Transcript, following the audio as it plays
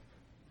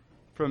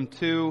from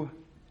two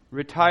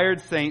retired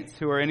saints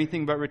who are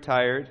anything but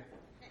retired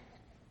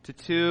to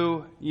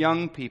two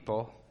young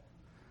people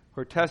who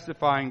are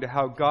testifying to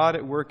how God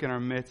at work in our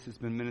midst has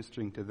been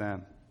ministering to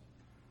them.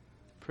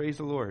 Praise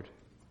the Lord.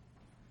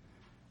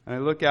 And I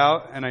look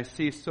out and I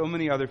see so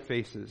many other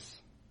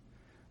faces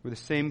where the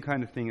same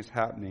kind of thing is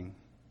happening.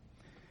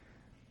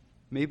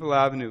 Maple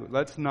Avenue,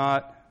 let's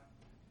not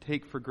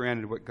take for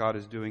granted what God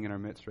is doing in our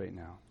midst right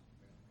now.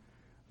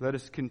 Let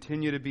us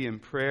continue to be in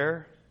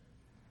prayer,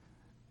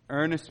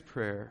 earnest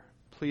prayer,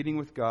 pleading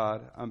with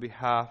God on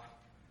behalf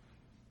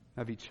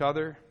of each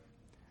other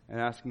and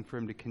asking for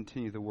Him to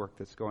continue the work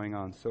that's going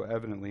on so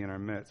evidently in our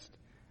midst.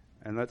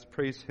 And let's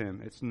praise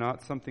Him. It's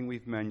not something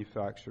we've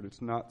manufactured.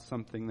 It's not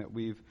something that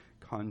we've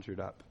conjured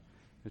up.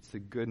 It's the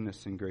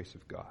goodness and grace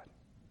of God.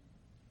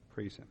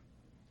 Praise Him.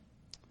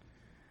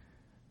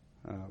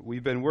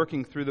 We've been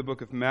working through the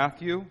book of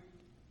Matthew.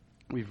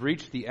 We've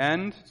reached the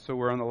end, so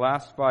we're on the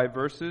last 5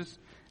 verses.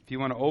 If you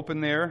want to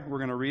open there, we're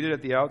going to read it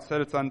at the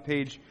outset. It's on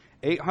page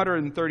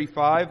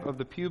 835 of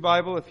the Pew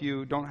Bible. If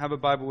you don't have a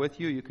Bible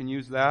with you, you can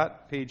use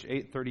that, page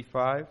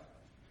 835.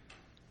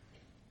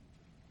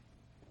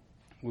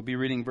 We'll be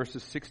reading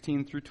verses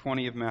 16 through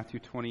 20 of Matthew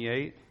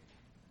 28.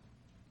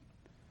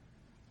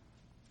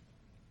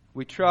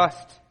 We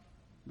trust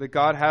that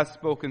God has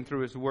spoken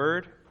through His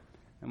Word,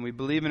 and we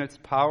believe in its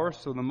power.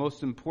 So the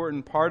most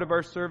important part of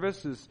our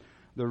service is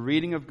the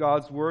reading of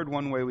God's Word.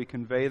 One way we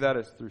convey that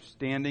is through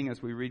standing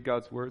as we read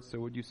God's Word. So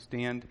would you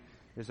stand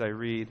as I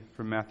read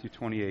from Matthew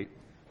 28,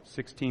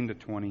 16 to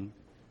 20.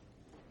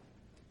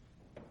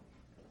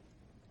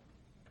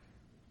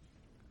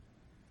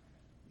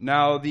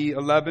 Now the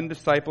 11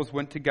 disciples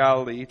went to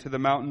Galilee, to the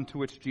mountain to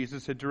which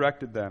Jesus had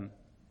directed them.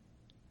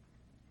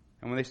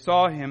 And when they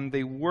saw Him,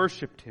 they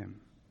worshipped Him,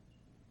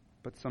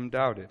 but some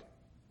doubted.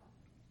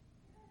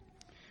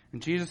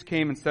 And Jesus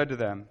came and said to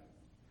them,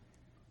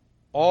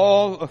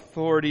 "All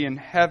authority in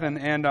heaven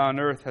and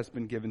on earth has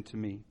been given to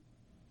me.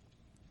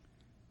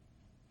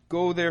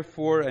 Go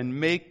therefore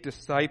and make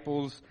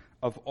disciples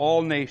of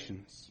all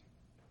nations,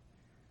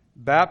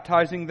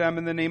 baptizing them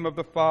in the name of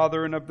the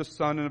Father and of the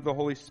Son and of the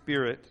Holy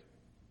Spirit,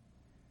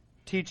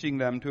 teaching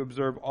them to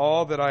observe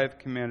all that I have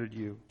commanded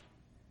you.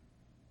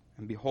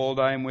 And behold,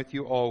 I am with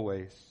you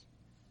always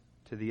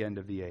to the end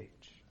of the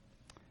age."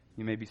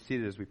 You may be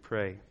seated as we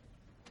pray.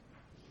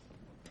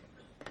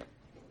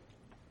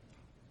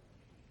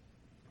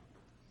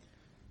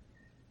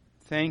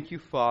 Thank you,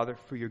 Father,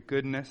 for your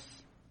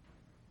goodness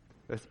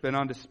that's been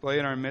on display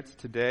in our midst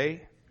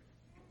today.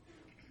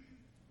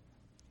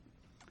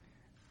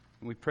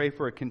 And we pray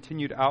for a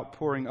continued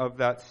outpouring of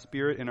that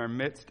Spirit in our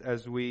midst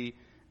as we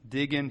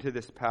dig into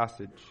this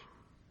passage.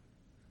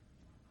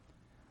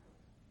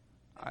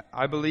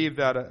 I believe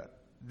that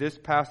this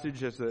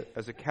passage as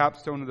a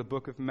capstone of the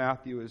book of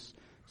Matthew is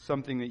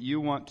something that you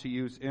want to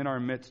use in our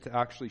midst to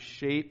actually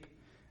shape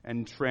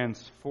and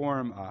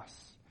transform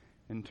us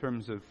in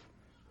terms of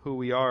who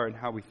we are and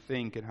how we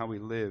think and how we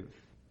live.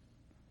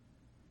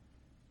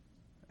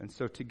 And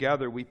so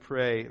together we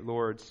pray,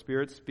 Lord,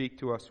 Spirit, speak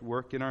to us,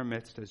 work in our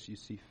midst as you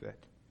see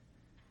fit.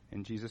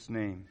 In Jesus'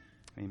 name,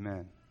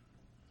 amen.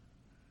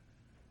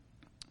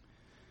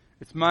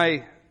 It's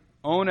my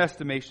own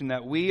estimation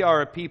that we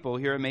are a people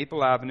here at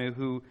Maple Avenue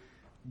who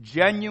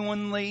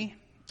genuinely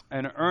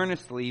and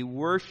earnestly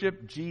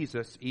worship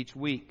Jesus each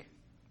week.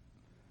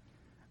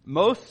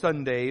 Most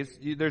Sundays,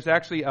 there's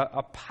actually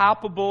a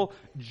palpable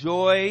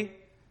joy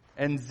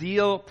and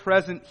zeal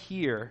present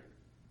here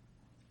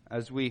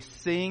as we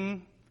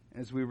sing,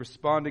 as we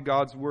respond to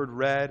God's Word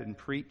read and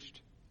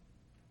preached.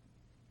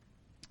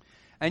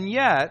 And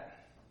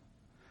yet,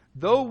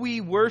 though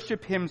we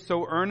worship Him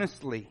so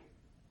earnestly,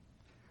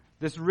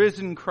 this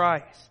risen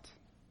Christ,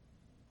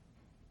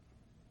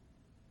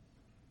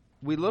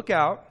 we look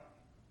out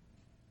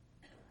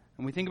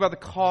and we think about the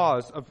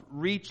cause of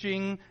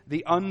reaching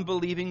the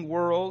unbelieving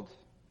world,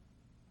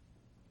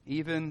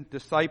 even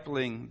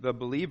discipling the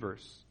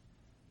believers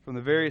from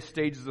the various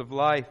stages of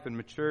life and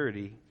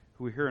maturity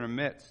who are here in our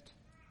midst.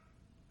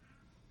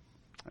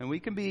 And we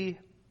can be,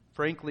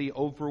 frankly,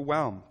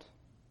 overwhelmed.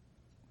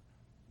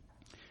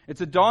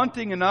 It's a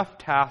daunting enough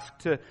task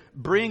to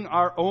bring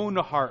our own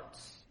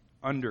hearts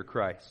under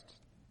Christ.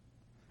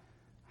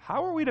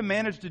 How are we to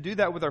manage to do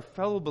that with our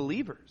fellow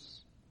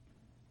believers?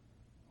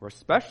 Or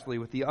especially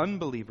with the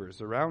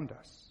unbelievers around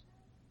us?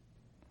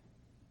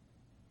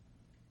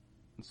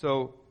 And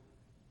so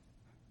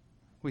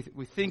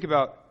we think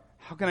about,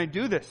 how can I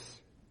do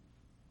this?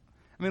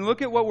 I mean,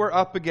 look at what we're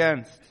up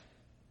against.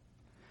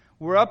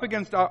 We're up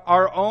against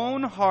our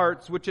own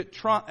hearts, which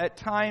at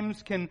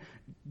times can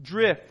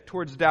drift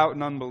towards doubt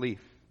and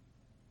unbelief.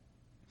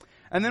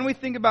 And then we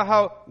think about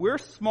how we're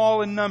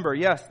small in number.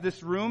 Yes,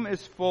 this room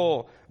is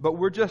full, but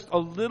we're just a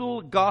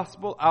little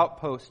gospel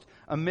outpost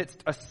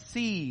amidst a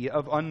sea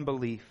of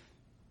unbelief.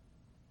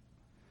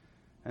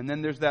 And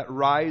then there's that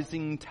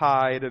rising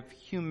tide of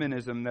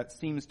humanism that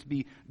seems to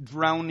be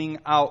drowning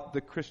out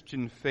the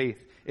Christian faith.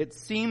 It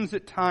seems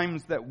at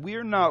times that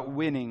we're not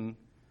winning,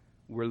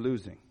 we're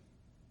losing.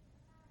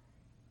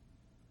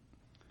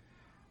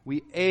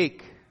 We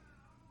ache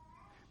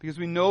because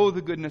we know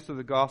the goodness of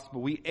the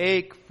gospel. We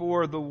ache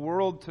for the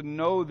world to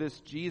know this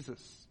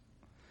Jesus,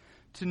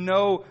 to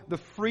know the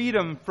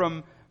freedom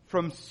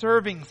from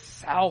serving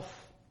self,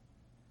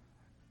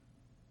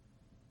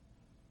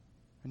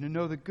 and to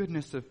know the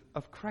goodness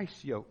of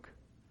Christ's yoke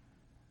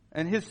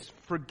and His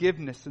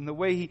forgiveness and the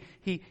way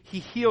He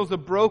heals a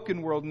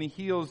broken world and He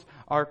heals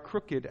our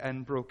crooked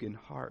and broken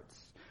hearts.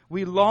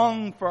 We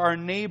long for our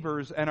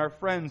neighbors and our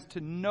friends to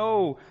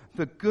know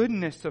the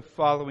goodness of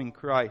following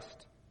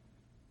Christ.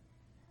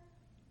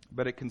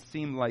 But it can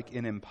seem like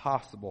an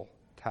impossible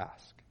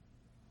task.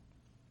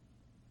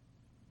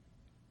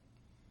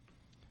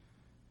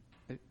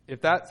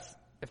 If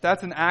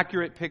that's an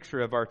accurate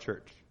picture of our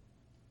church,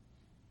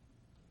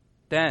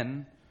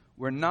 then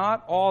we're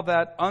not all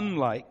that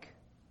unlike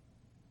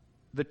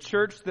the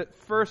church that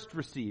first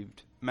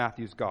received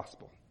Matthew's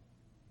gospel.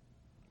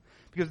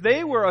 Because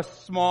they were a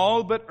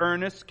small but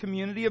earnest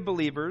community of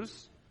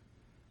believers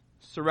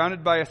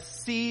surrounded by a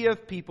sea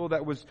of people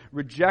that was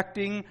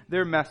rejecting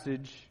their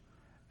message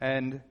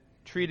and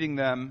treating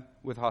them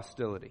with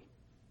hostility.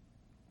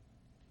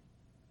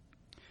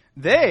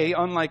 They,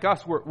 unlike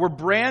us, were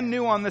brand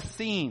new on the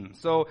scene,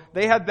 so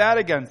they had that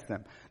against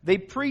them. They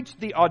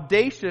preached the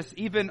audacious,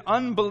 even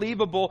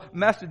unbelievable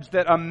message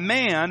that a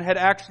man had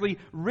actually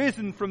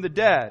risen from the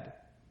dead,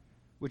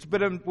 which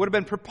would have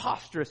been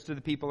preposterous to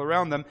the people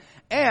around them.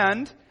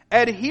 And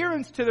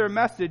adherence to their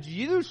message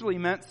usually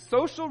meant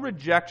social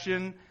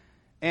rejection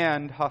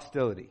and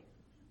hostility.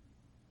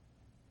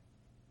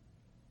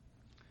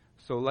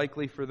 So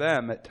likely for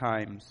them, at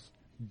times,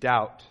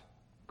 doubt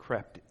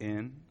crept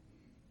in.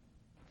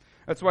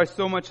 That's why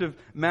so much of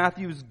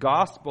Matthew's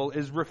gospel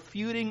is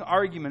refuting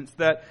arguments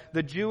that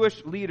the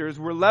Jewish leaders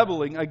were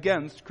leveling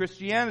against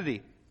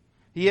Christianity.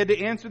 He had to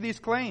answer these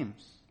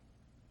claims.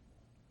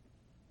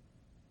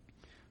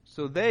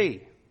 So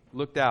they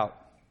looked out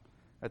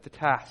at the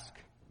task,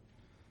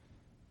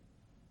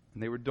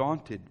 and they were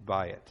daunted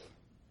by it.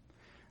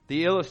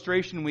 The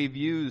illustration we've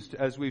used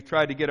as we've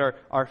tried to get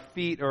our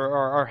feet or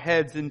our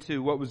heads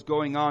into what was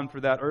going on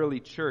for that early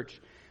church.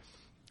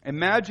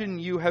 Imagine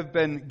you have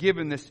been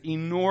given this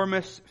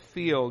enormous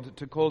field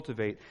to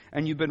cultivate,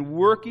 and you've been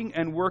working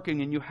and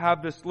working, and you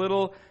have this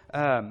little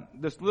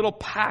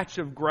patch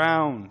of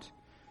ground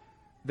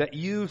that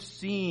you've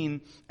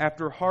seen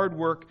after hard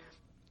work,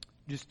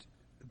 just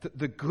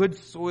the good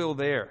soil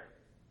there.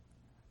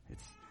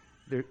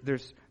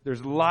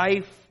 There's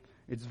life,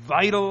 it's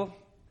vital,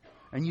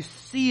 and you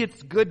see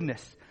its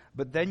goodness,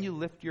 but then you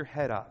lift your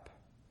head up,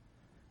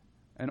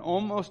 and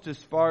almost as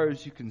far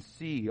as you can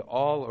see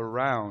all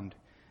around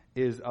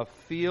is a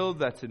field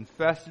that's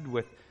infested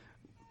with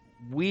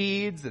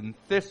weeds and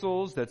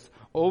thistles, that's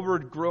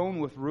overgrown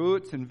with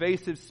roots,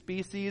 invasive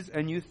species,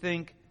 and you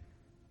think,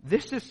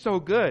 this is so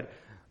good,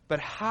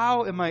 but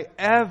how am I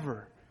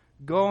ever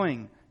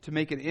going to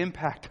make an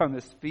impact on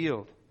this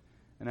field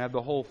and have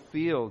the whole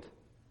field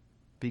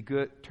be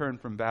good, turn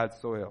from bad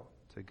soil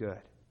to good?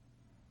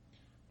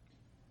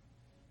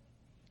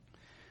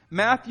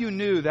 Matthew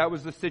knew that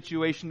was the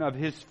situation of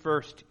his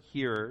first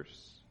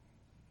hearers.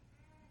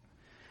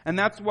 And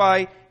that's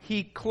why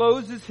he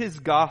closes his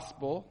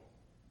gospel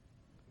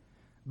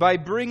by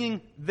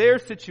bringing their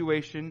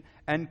situation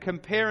and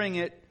comparing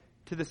it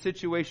to the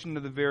situation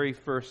of the very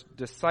first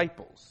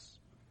disciples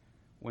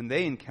when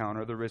they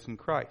encounter the risen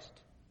Christ.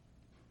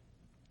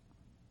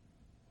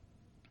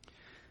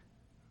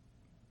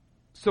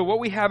 So what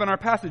we have in our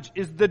passage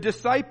is the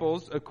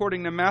disciples,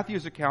 according to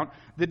Matthew's account,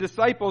 the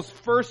disciples'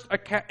 first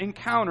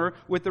encounter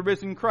with the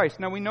risen Christ.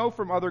 Now we know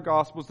from other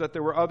Gospels that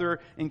there were other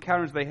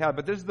encounters they had,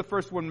 but this is the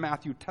first one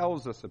Matthew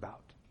tells us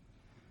about.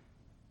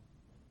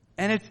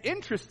 And it's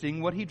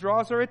interesting what he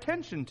draws our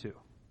attention to.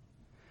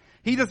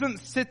 He doesn't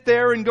sit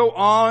there and go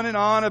on and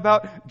on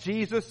about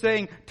Jesus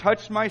saying,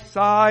 touch my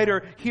side,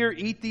 or here,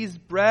 eat these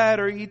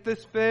bread, or eat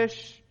this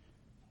fish.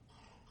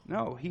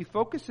 No, he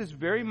focuses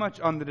very much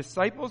on the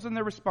disciples and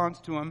their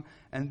response to him,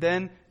 and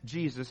then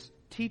Jesus'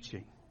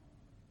 teaching.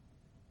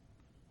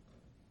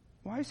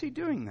 Why is he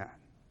doing that?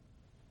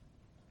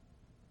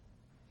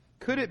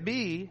 Could it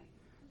be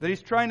that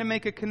he's trying to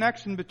make a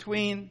connection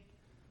between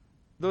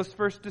those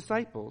first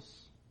disciples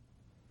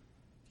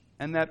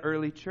and that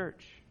early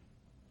church?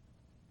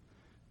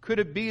 Could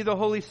it be the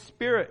Holy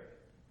Spirit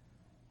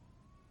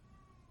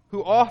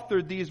who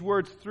authored these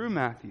words through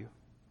Matthew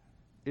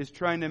is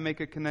trying to make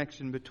a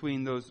connection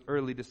between those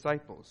early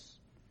disciples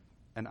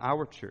and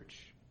our church?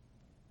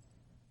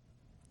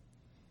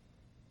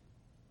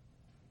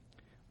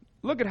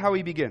 Look at how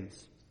he begins.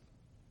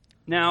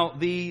 Now,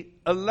 the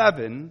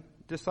 11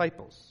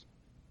 disciples.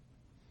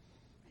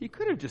 He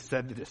could have just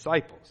said the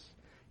disciples.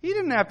 He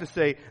didn't have to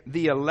say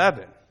the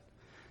 11.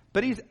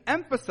 But he's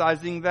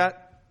emphasizing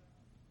that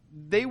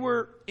they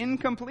were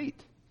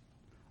incomplete,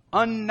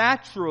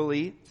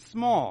 unnaturally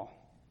small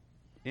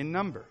in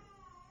number.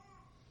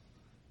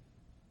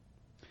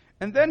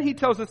 And then he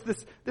tells us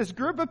this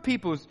group of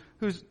people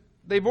who's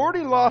they've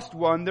already lost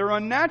one, they're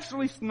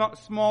unnaturally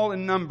small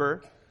in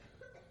number.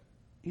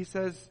 He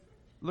says,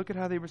 look at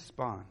how they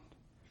respond.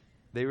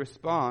 They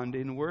respond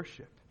in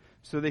worship.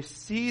 So they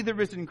see the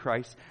risen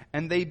Christ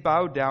and they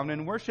bow down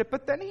in worship.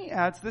 But then he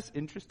adds this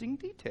interesting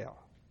detail.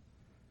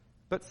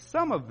 But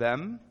some of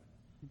them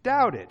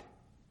doubted.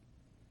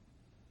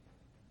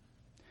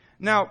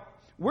 Now,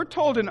 we're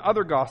told in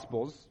other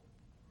Gospels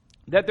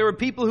that there were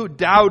people who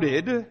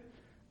doubted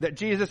that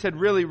Jesus had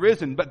really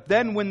risen. But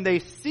then when they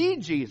see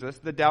Jesus,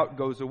 the doubt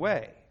goes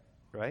away.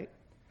 Right?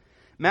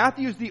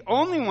 Matthew's the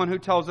only one who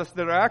tells us that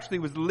there actually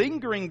was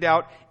lingering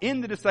doubt in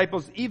the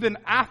disciples even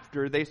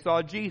after they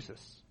saw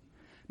Jesus.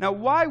 Now,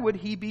 why would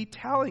he be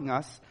telling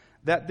us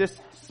that this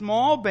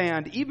small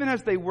band, even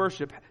as they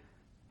worship,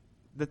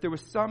 that there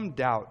was some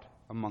doubt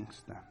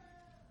amongst them?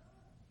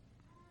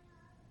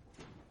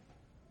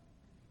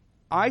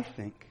 I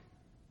think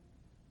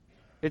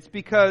it's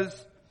because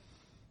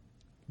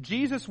what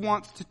Jesus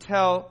wants to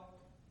tell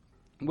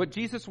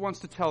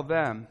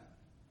them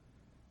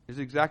is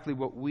exactly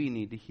what we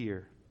need to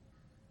hear.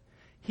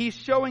 He's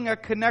showing a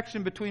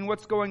connection between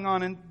what's going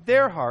on in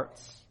their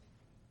hearts,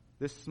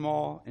 this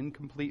small,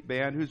 incomplete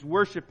band who's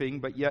worshiping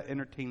but yet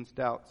entertains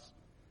doubts,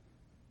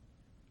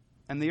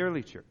 and the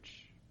early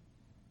church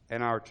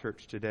and our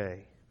church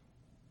today.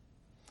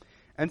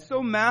 And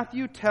so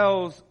Matthew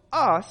tells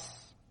us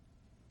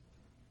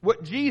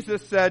what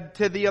Jesus said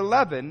to the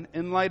 11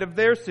 in light of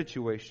their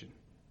situation.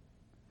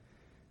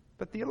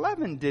 But the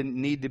 11 didn't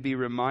need to be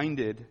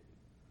reminded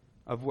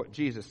of what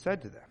Jesus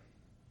said to them.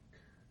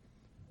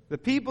 The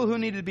people who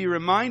needed to be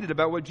reminded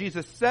about what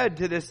Jesus said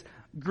to this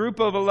group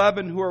of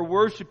 11 who are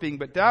worshiping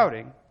but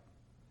doubting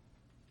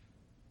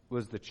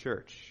was the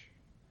church.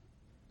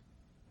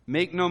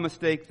 Make no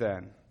mistake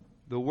then,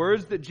 the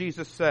words that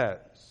Jesus says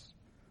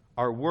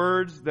are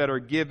words that are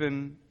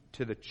given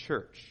to the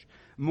church.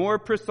 More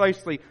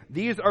precisely,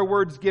 these are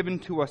words given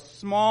to a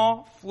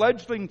small,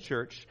 fledgling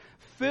church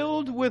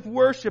filled with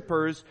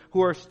worshipers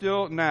who are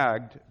still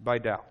nagged by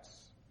doubts.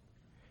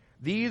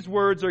 These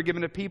words are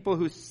given to people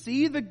who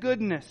see the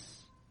goodness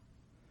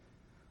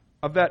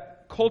of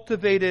that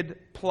cultivated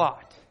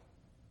plot,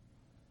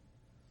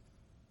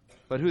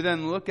 but who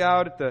then look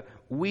out at the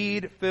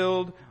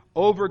weed-filled,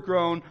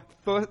 overgrown,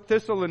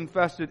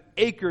 thistle-infested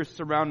acres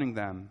surrounding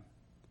them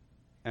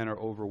and are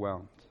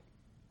overwhelmed.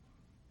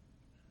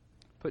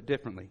 Put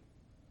differently,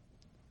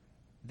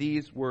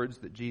 these words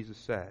that Jesus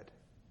said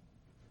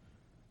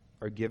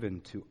are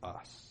given to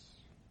us.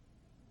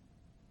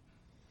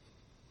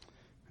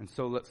 And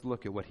so let's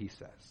look at what he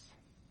says.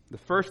 The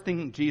first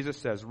thing Jesus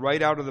says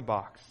right out of the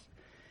box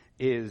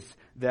is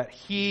that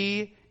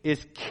he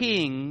is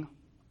king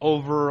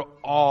over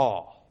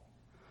all.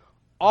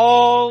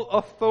 All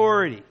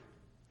authority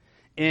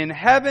in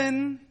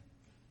heaven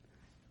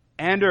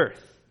and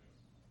earth.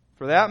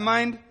 For that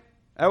mind,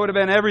 that would have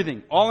been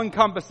everything,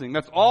 all-encompassing.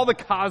 That's all the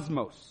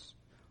cosmos.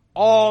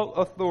 All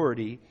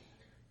authority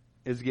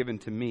is given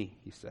to me,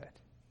 he said.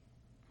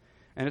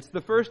 And it's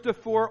the first of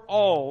four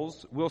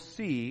alls we'll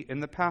see in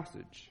the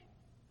passage.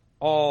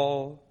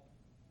 All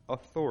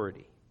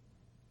authority.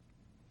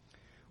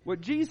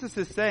 What Jesus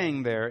is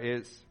saying there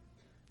is,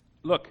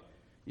 look,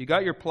 you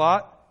got your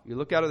plot, you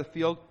look out of the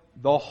field,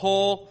 the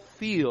whole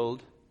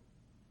field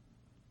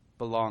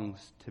belongs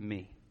to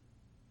me.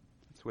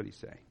 That's what he's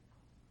saying.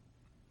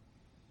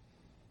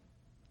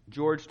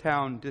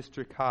 Georgetown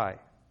District High.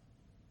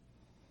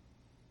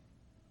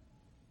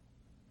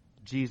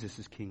 Jesus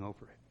is king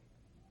over it.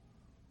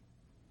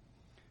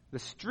 The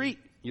street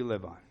you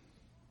live on.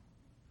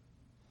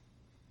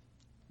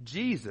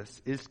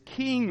 Jesus is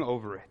king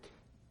over it.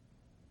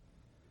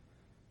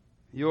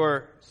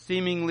 Your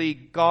seemingly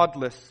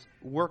godless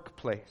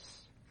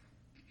workplace.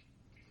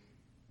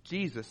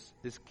 Jesus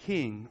is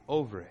king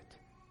over it.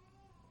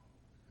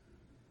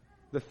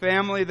 The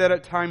family that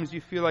at times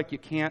you feel like you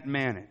can't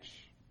manage.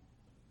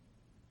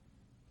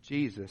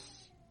 Jesus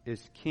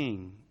is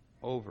king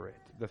over it.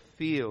 The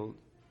field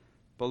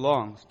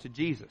belongs to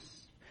Jesus.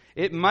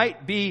 It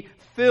might be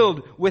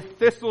filled with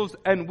thistles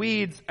and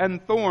weeds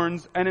and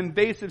thorns and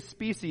invasive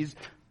species,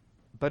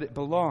 but it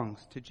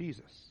belongs to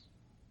Jesus.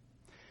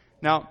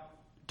 Now,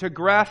 to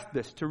grasp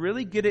this, to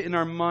really get it in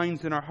our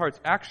minds and our hearts,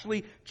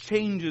 actually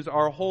changes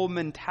our whole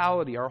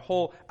mentality, our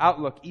whole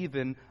outlook,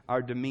 even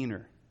our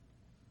demeanor.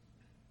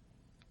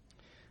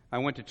 I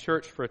went to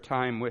church for a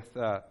time with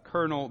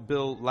Colonel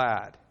Bill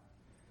Ladd,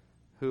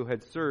 who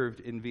had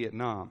served in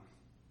Vietnam.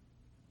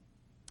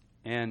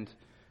 And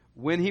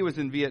when he was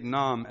in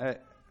Vietnam,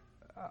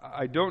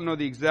 I don't know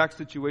the exact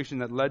situation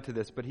that led to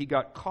this, but he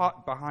got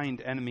caught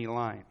behind enemy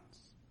lines.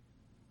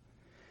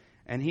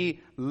 And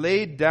he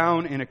laid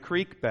down in a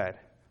creek bed,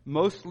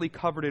 mostly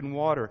covered in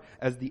water,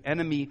 as the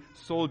enemy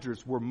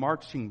soldiers were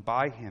marching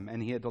by him,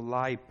 and he had to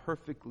lie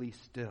perfectly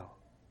still,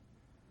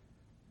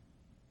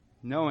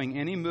 knowing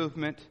any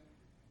movement,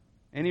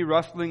 any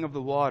rustling of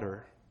the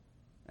water,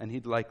 and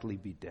he'd likely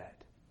be dead.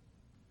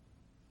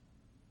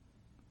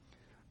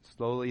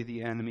 Slowly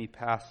the enemy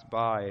passed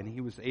by, and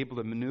he was able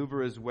to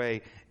maneuver his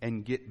way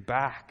and get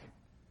back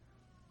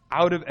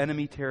out of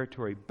enemy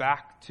territory,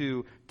 back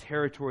to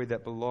territory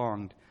that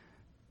belonged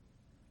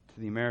to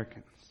the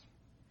Americans.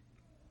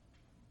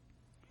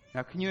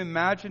 Now, can you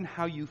imagine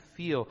how you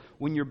feel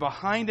when you're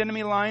behind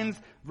enemy lines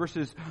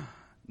versus,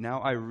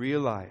 now I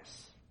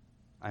realize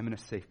I'm in a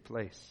safe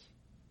place.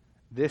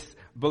 This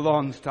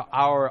belongs to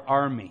our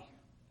army.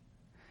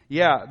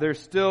 Yeah,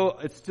 it's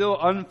still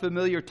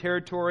unfamiliar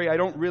territory. I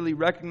don't really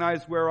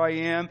recognize where I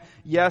am.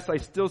 Yes, I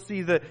still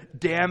see the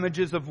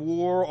damages of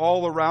war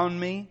all around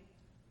me.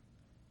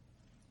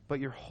 But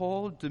your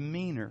whole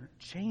demeanor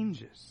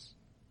changes.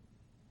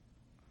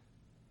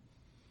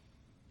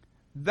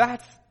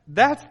 That's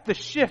the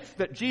shift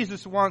that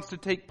Jesus wants to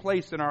take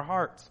place in our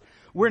hearts.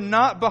 We're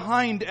not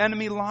behind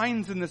enemy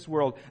lines in this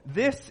world.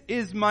 This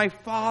is my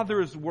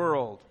Father's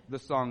world, the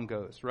song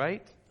goes,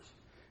 right?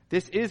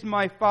 This is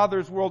my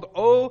Father's world.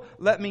 Oh,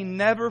 let me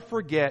never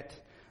forget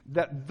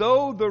that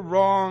though the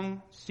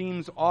wrong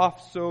seems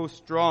oft so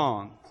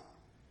strong,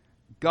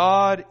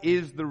 God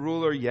is the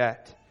ruler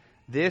yet.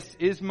 This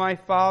is my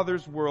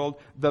Father's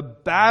world. The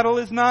battle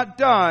is not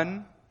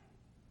done.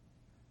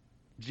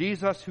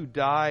 Jesus who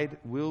died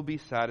will be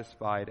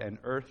satisfied, and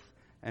earth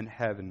and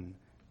heaven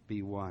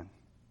be one.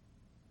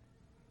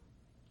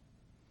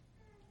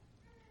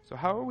 So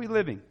how are we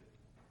living?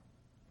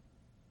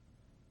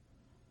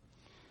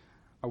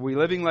 Are we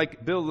living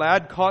like Bill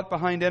Ladd, caught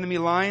behind enemy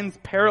lines,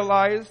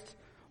 paralyzed,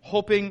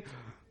 hoping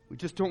we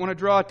just don't want to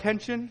draw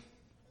attention?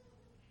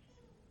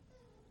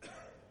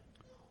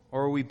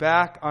 Or are we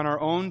back on our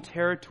own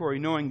territory,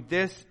 knowing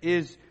this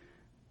is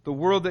the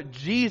world that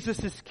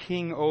Jesus is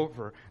king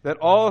over, that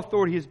all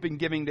authority has been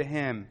given to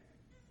him?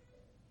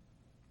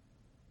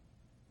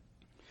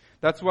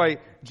 That's why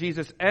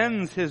Jesus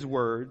ends his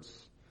words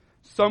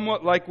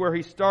somewhat like where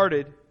he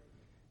started.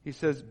 He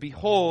says,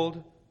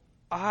 "Behold,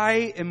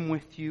 I am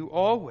with you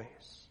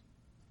always,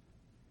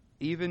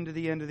 even to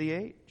the end of the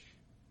age."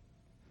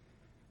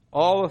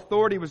 All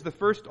authority was the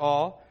first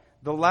all.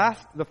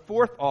 The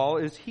fourth all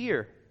is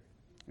here.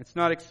 It's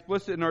not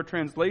explicit in our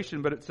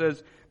translation, but it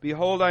says,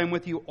 "Behold, I am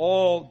with you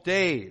all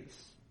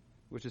days,"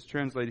 which is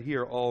translated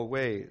here,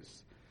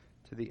 always,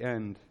 to the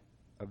end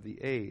of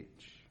the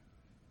age.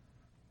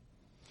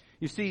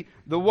 You see,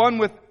 the one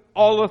with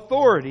all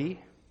authority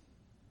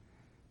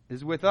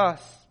is with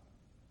us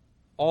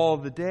all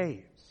the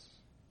days.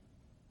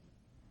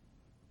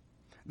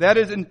 That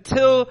is,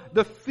 until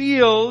the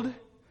field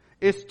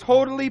is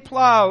totally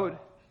plowed,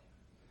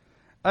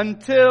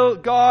 until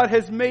God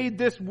has made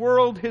this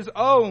world his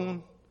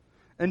own,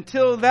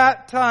 until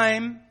that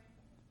time,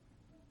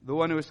 the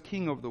one who is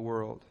king of the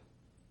world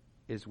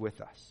is with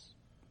us.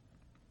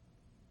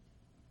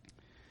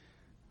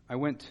 I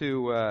went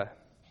to,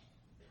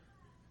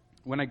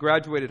 when I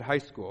graduated high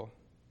school,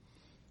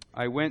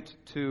 I went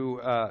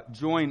to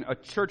join a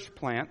church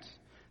plant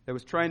that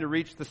was trying to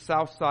reach the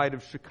south side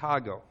of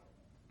Chicago.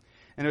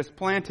 And it was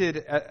planted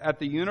at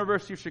the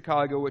University of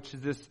Chicago, which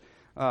is this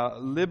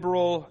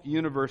liberal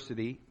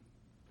university.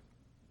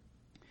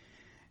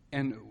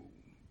 And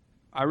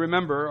I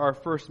remember our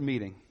first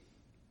meeting.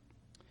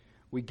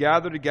 We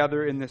gathered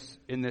together in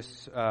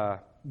this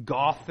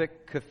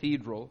Gothic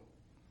cathedral,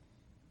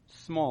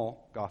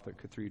 small Gothic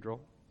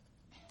cathedral.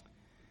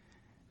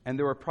 And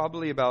there were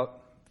probably about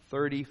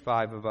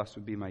 35 of us,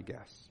 would be my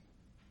guess.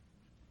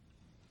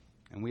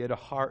 And we had a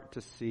heart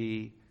to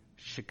see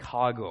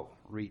Chicago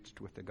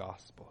reached with the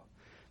gospel.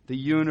 The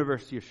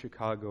University of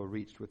Chicago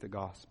reached with the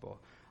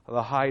gospel.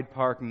 The Hyde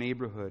Park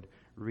neighborhood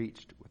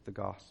reached with the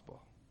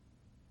gospel.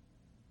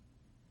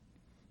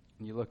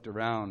 And you looked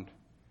around,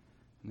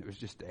 and it was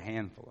just a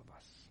handful of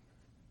us.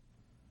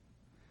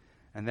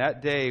 And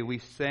that day we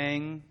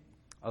sang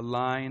a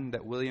line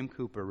that William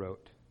Cooper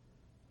wrote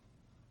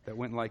that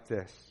went like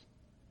this: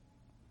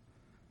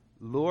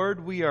 "Lord,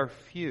 we are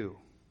few,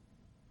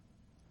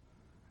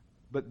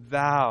 but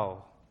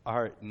thou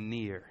art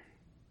near.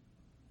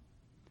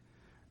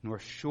 Nor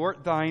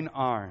short thine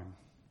arm,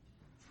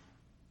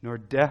 nor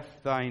deaf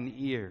thine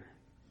ear.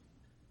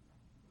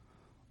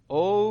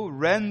 O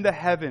rend the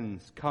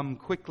heavens, come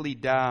quickly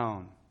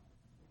down,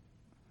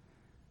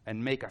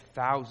 and make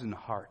 1,000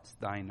 hearts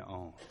thine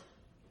own."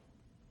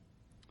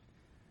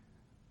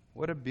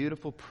 What a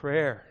beautiful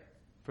prayer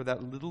for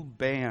that little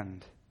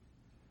band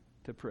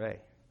to pray.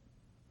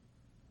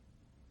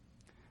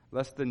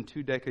 Less than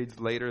 2 decades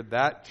later,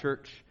 that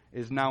church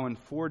is now in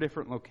 4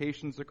 different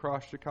locations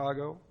across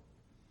Chicago.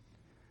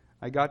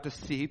 I got to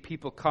see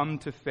people come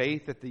to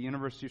faith at the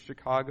University of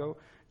Chicago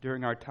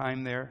during our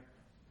time there.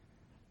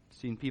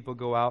 Seen people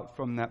go out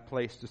from that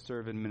place to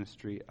serve in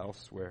ministry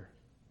elsewhere.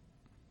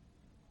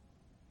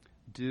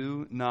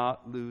 Do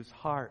not lose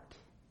heart.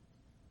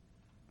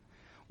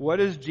 What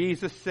is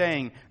Jesus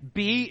saying?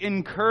 Be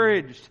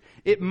encouraged.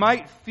 It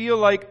might feel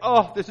like,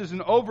 oh, this is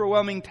an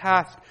overwhelming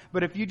task.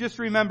 But if you just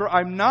remember,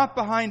 I'm not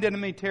behind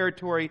enemy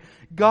territory.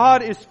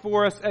 God is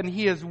for us, and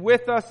He is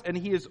with us, and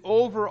He is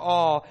over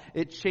all.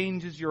 It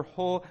changes your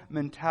whole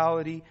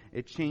mentality.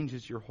 It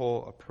changes your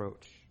whole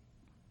approach.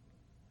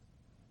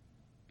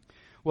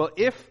 Well,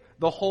 if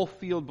the whole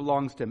field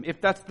belongs to Him,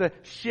 if that's the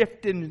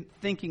shift in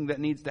thinking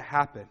that needs to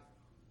happen,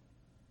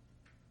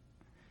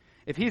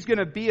 if He's going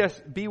to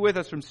be with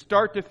us from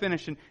start to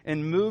finish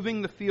and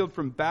moving the field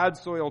from bad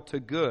soil to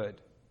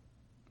good,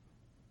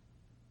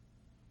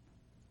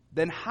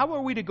 then how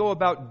are we to go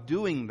about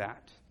doing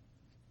that?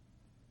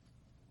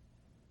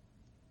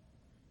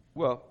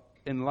 Well,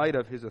 in light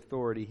of his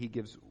authority, he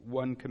gives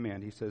one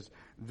command. He says,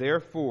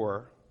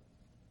 therefore,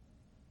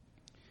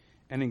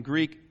 and in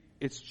Greek,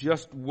 it's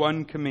just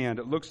one command.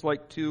 It looks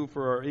like two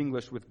for our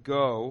English with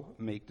go,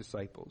 make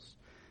disciples.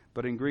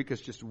 But in Greek,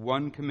 it's just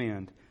one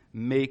command,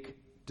 make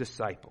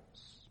disciples.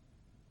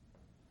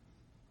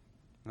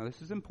 Now,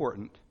 this is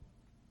important.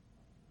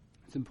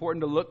 It's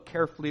important to look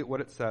carefully at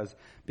what it says,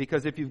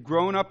 because if you've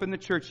grown up in the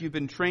church, you've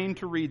been trained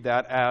to read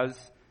that as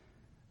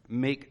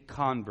make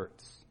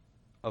converts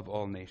of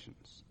all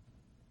nations.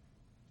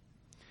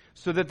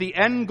 So that the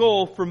end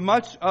goal for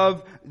much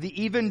of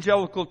the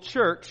evangelical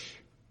church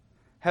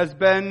has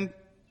been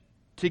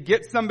to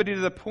get somebody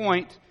to the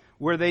point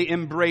where they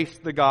embrace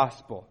the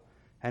gospel.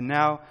 And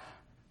now,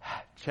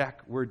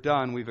 check, we're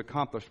done. We've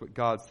accomplished what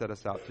God set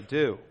us out to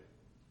do.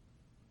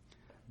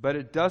 But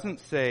it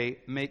doesn't say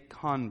make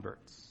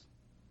converts.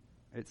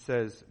 It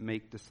says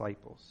make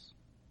disciples.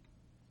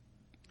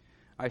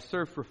 I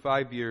served for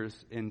 5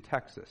 years in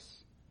Texas,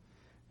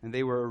 and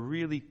they were a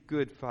really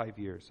good 5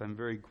 years. I'm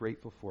very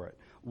grateful for it.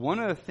 One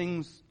of the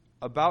things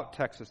about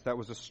Texas that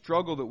was a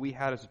struggle that we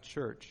had as a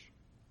church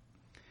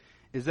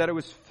is that it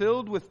was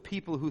filled with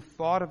people who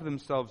thought of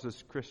themselves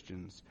as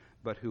Christians,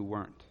 but who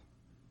weren't.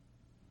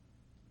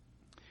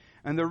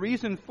 And the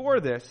reason for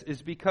this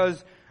is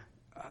because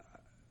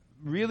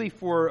really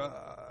for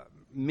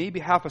maybe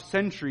half a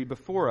century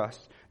before us,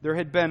 there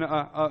had been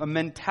a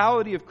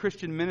mentality of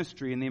Christian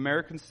ministry in the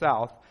American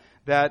South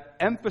that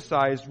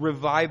emphasized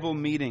revival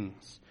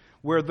meetings,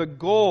 where the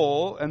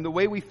goal and the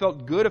way we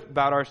felt good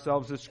about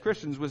ourselves as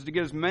Christians was to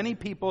get as many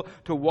people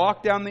to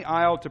walk down the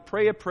aisle, to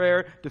pray a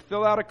prayer, to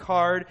fill out a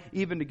card,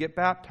 even to get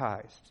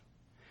baptized.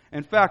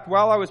 In fact,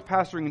 while I was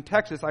pastoring in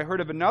Texas, I heard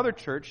of another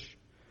church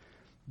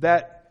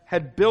that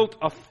had built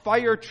a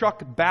fire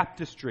truck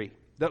baptistry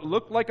that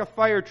looked like a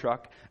fire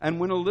truck, and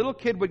when a little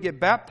kid would get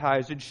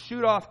baptized, it'd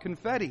shoot off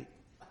confetti.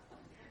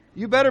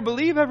 You better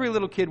believe every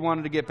little kid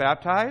wanted to get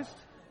baptized.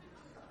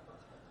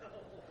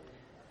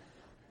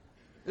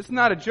 It's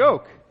not a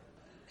joke.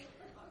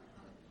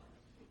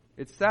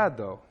 It's sad,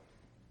 though.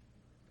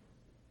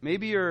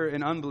 Maybe you're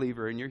an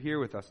unbeliever and you're here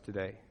with us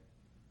today,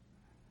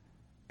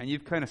 and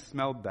you've kind of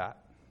smelled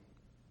that.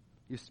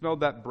 You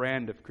smelled that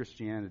brand of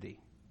Christianity.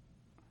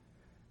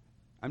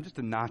 I'm just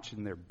a notch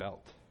in their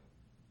belt.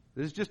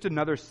 This is just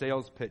another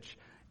sales pitch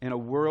in a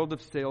world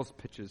of sales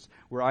pitches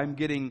where I'm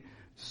getting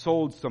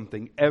sold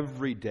something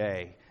every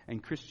day,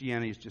 and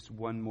Christianity is just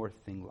one more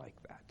thing like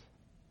that.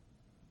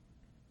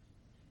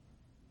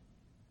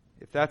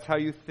 If that's how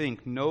you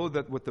think, know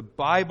that what the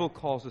Bible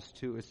calls us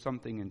to is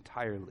something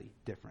entirely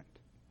different.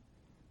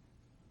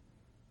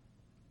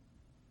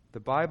 The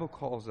Bible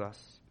calls us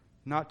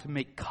not to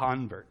make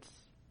converts,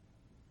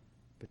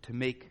 but to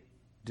make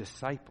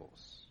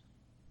disciples.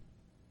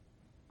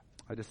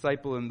 A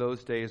disciple in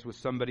those days was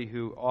somebody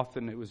who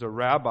often, it was a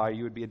rabbi.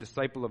 You would be a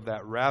disciple of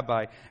that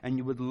rabbi, and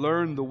you would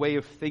learn the way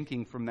of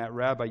thinking from that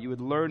rabbi. You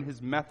would learn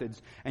his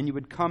methods, and you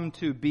would come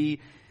to be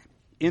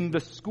in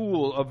the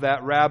school of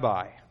that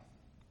rabbi.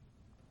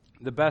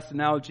 The best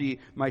analogy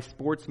my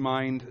sports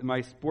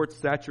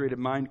saturated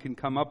mind can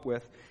come up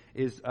with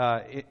is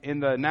in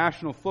the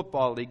National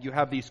Football League, you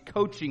have these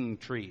coaching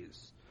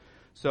trees.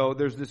 So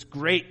there's this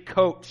great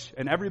coach,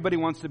 and everybody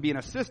wants to be an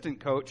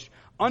assistant coach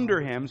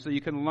under him, so you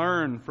can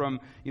learn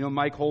from,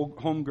 Mike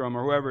Holmgren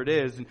or whoever it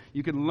is, and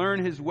you can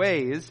learn his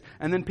ways,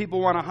 and then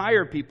people want to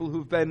hire people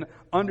who've been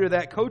under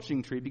that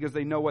coaching tree because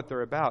they know what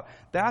they're about.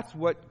 That's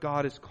what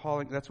God is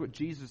calling, that's what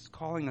Jesus is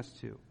calling us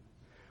to.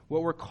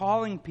 What we're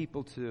calling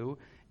people to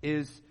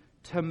is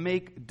to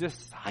make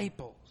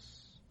disciples.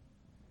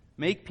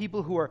 Make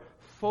people who are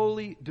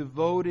fully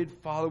devoted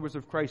followers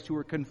of Christ, who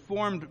are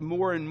conformed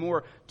more and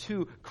more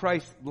to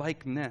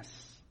Christ-likeness.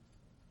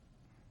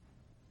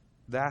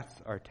 That's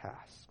our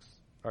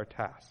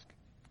task.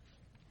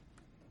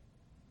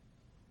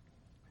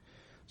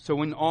 So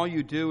when all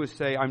you do is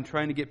say, I'm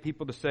trying to get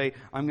people to say,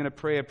 I'm going to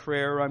pray a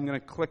prayer, or I'm going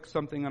to click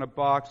something on a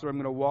box, or I'm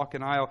going to walk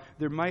an aisle,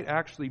 there might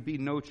actually be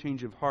no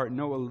change of heart,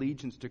 no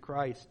allegiance to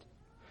Christ.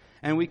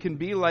 And we can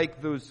be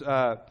like those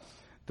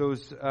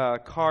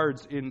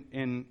cards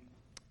in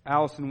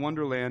Alice in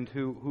Wonderland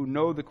who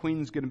know the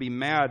queen's going to be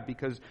mad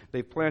because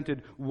they've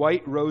planted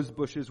white rose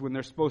bushes when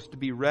they're supposed to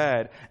be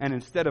red. And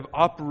instead of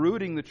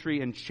uprooting the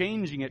tree and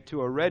changing it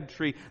to a red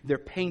tree, they're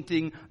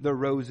painting the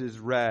roses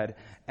red.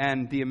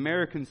 And the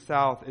American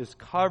South is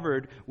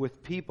covered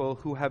with people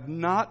who have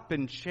not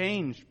been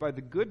changed by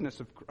the goodness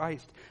of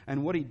Christ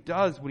and what He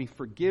does when He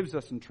forgives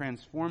us and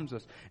transforms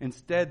us.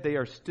 Instead, they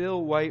are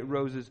still white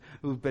roses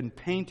who've been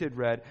painted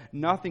red.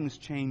 Nothing's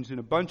changed, and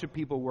a bunch of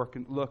people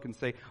look and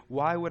say,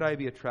 why would I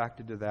be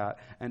attracted to that?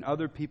 And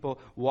other people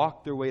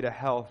walk their way to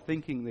hell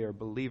thinking they are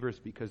believers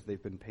because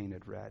they've been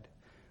painted red.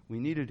 We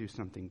need to do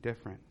something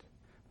different.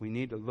 We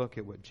need to look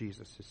at what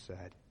Jesus has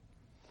said.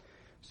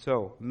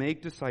 So,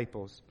 make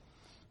disciples.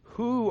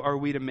 Who are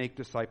we to make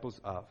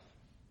disciples of?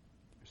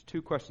 There's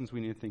two questions we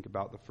need to think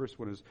about. The first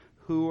one is,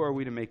 who are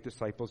we to make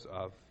disciples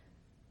of?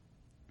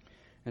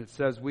 And it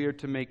says we are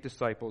to make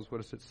disciples,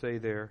 what does it say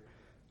there?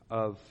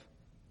 Of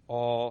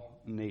all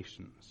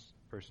nations.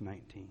 Verse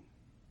 19.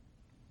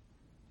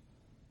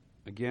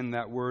 Again,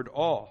 that word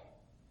all.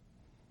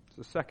 It's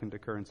the second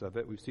occurrence of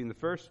it. We've seen the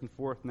first and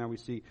fourth. Now we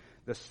see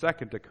the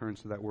second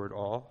occurrence of that word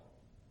all.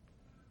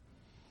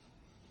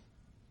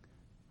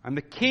 I'm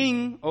the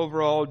king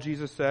over all,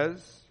 Jesus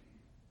says.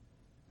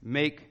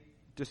 Make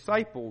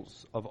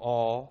disciples of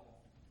all,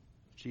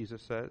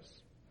 Jesus says.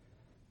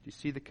 Do you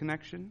see the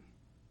connection?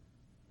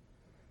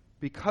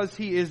 Because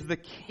he is the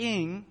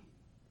king,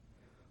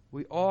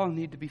 we all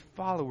need to be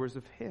followers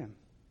of him.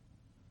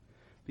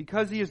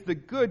 Because he is the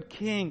good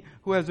king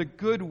who has a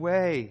good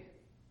way,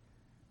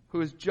 who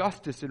is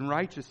justice and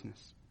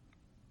righteousness.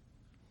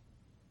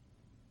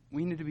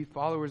 We need to be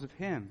followers of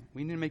him.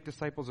 We need to make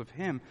disciples of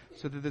him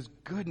so that this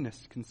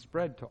goodness can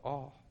spread to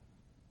all.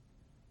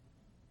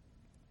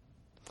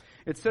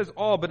 It says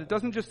all, but it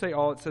doesn't just say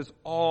all, it says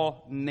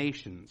all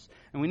nations.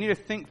 And we need to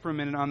think for a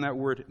minute on that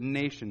word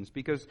nations,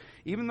 because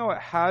even though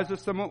it has a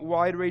somewhat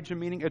wide range of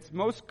meaning, its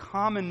most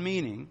common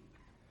meaning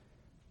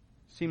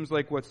seems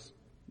like what's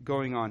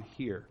going on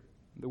here.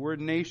 The word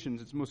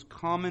nations, its most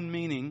common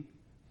meaning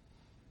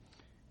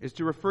is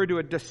to refer to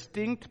a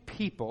distinct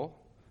people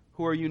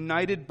who are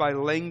united by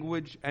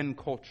language and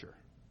culture.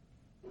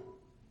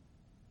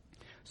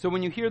 So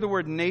when you hear the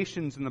word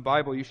nations in the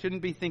Bible, you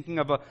shouldn't be thinking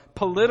of a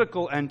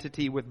political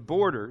entity with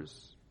borders.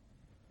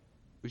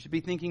 We should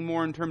be thinking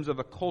more in terms of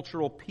a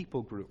cultural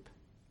people group.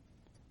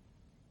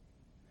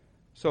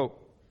 So,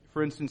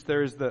 for instance,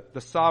 there's the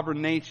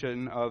sovereign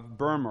nation of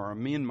Burma or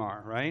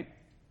Myanmar, right?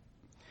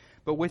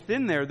 But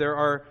within there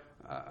are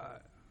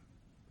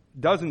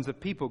dozens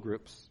of people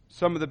groups.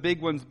 Some of the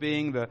big ones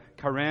being the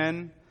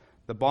Karen,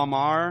 the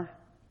Bamar,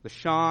 the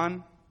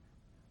Shan,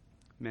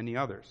 many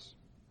others.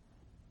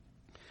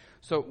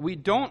 So we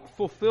don't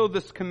fulfill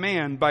this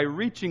command by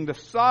reaching the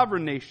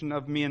sovereign nation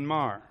of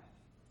Myanmar.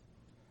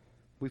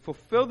 We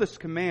fulfill this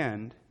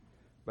command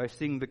by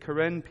seeing the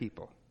Karen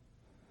people,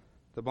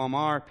 the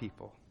Bamar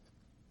people,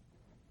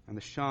 and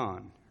the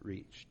Shan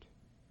reached.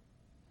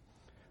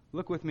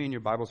 Look with me in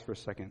your Bibles for a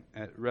second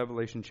at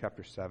Revelation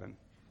chapter 7.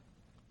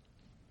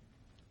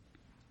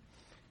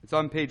 It's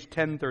on page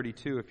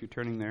 1032 if you're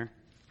turning there.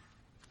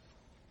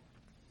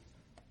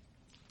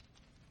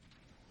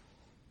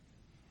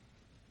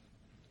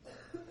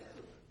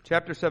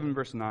 Chapter 7,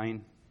 verse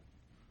 9.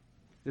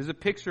 This is a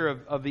picture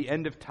of the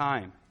end of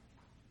time,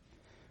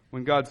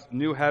 when God's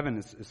new heaven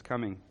is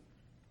coming.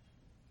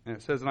 And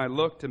it says, and I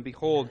looked, and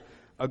behold,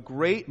 a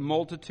great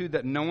multitude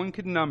that no one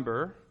could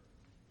number.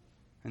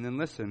 And then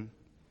listen,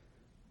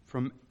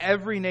 from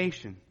every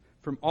nation,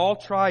 from all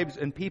tribes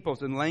and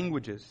peoples and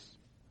languages,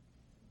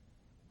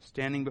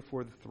 standing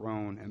before the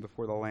throne and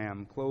before the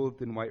Lamb,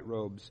 clothed in white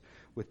robes,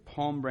 with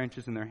palm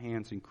branches in their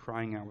hands, and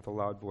crying out with a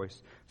loud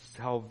voice,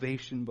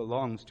 salvation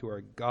belongs to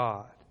our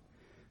God,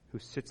 who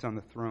sits on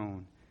the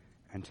throne,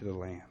 and to the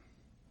Lamb.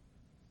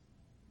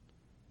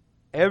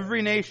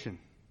 Every nation,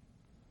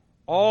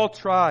 all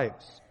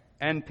tribes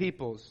and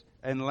peoples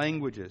and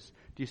languages.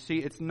 Do you see?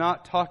 It's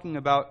not talking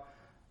about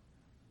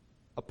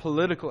a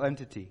political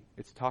entity.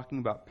 It's talking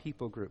about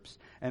people groups.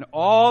 And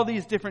all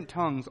these different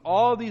tongues,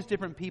 all these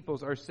different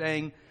peoples are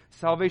saying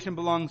salvation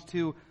belongs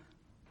to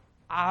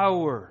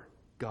our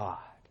God.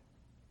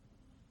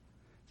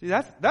 See,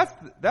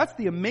 that's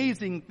the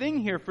amazing thing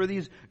here for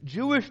these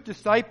Jewish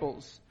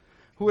disciples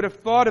who would have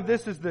thought of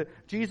this as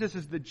Jesus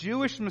as the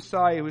Jewish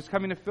Messiah who is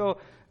coming to fill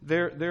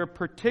their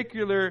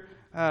particular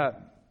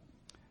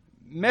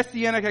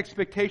messianic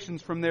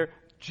expectations from their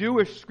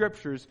Jewish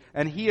scriptures.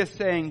 And he is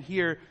saying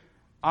here,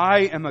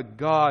 I am a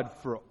God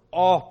for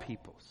all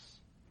peoples.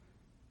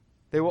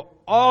 They will,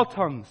 all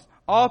tongues,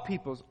 all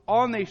peoples,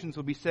 all nations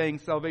will be saying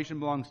salvation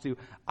belongs to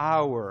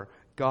our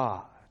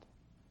God.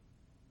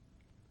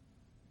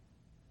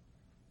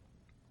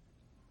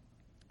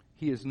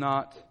 He is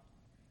not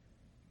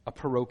a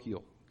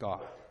parochial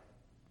God.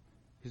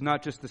 He's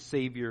not just the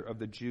Savior of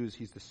the Jews,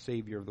 He's the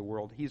Savior of the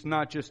world. He's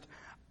not just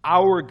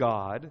our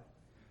God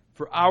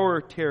for our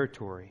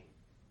territory.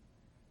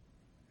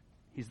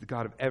 He's the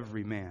God of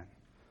every man.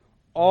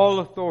 All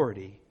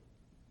authority,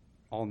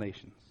 all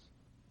nations.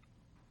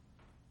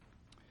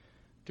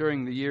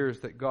 During the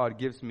years that God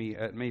gives me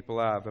at Maple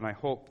Ave, and I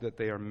hope that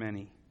they are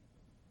many,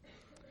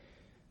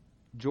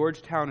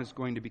 Georgetown is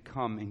going to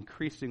become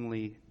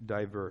increasingly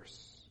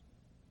diverse.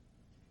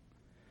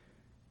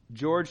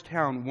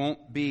 Georgetown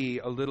won't be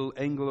a little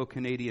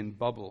Anglo-Canadian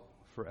bubble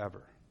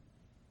forever.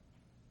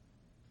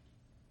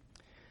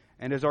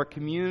 And as our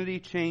community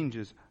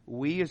changes,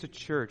 we as a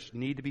church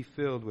need to be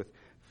filled with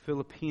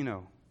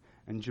Filipino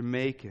and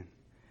Jamaican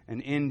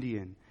and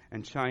Indian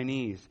and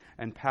Chinese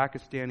and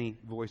Pakistani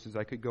voices.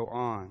 I could go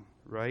on,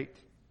 right?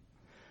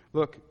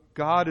 Look,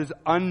 God is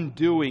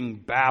undoing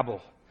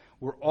Babel,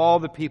 where all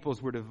the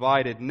peoples were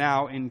divided.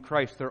 Now in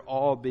Christ, they're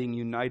all being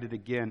united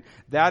again.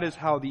 That is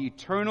how the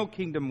eternal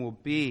kingdom will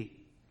be.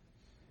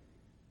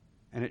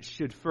 And it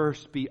should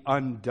first be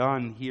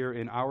undone here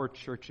in our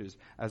churches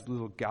as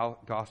little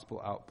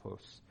gospel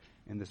outposts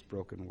in this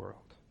broken world.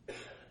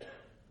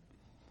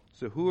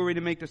 So who are we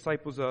to make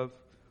disciples of?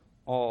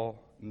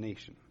 All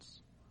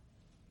nations.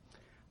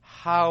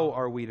 How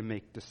are we to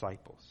make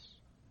disciples?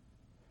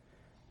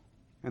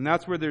 And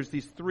that's where there's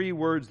these three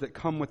words that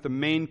come with the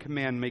main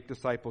command, make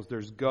disciples.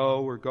 There's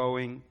go or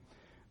going,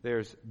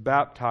 there's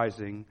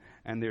baptizing,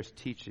 and there's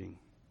teaching.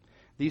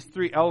 These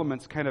three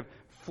elements kind of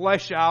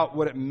flesh out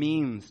what it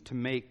means to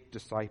make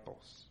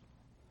disciples.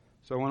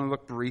 So I want to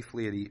look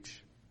briefly at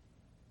each.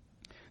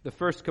 The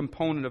first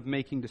component of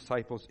making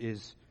disciples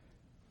is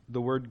the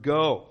word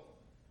go.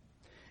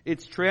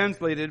 It's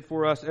translated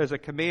for us as a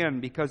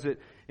command because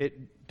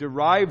it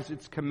derives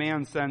its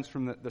command sense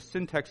from the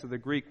syntax of the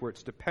Greek where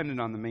it's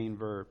dependent on the main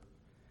verb.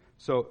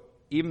 So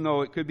even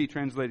though it could be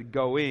translated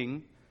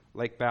going,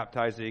 like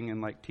baptizing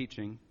and like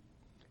teaching,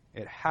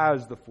 it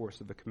has the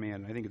force of a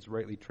command. I think it's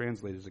rightly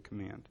translated as a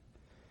command.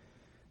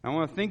 I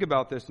want to think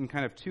about this in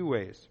kind of two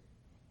ways.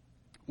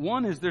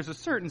 One is there's a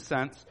certain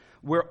sense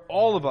where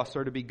all of us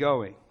are to be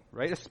going,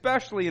 right?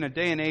 Especially in a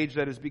day and age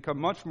that has become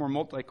much more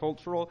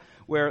multicultural,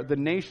 where the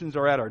nations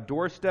are at our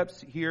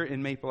doorsteps here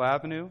in Maple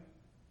Avenue,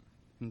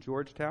 in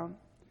Georgetown.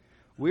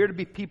 We are to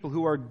be people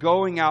who are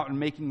going out and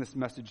making this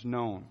message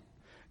known.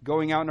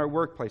 Going out in our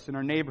workplace, in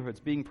our neighborhoods,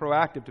 being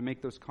proactive to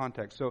make those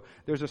contacts. So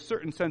there's a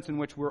certain sense in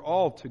which we're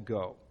all to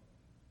go.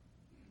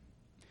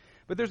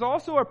 But there's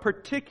also a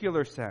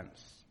particular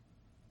sense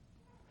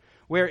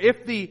where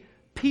if the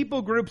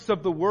people groups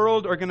of the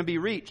world are going to be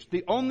reached,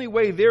 the only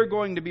way they're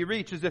going to be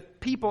reached is if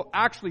people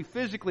actually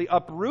physically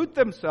uproot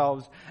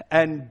themselves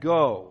and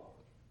go.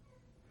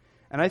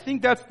 And I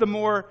think that's the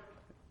more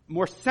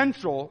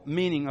central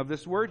meaning of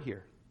this word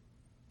here.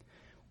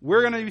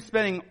 We're going to be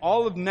spending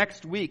all of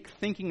next week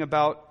thinking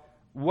about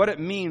what it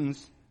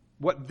means,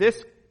 what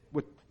this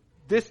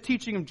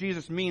teaching of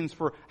Jesus means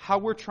for how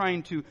we're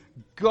trying to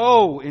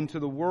go into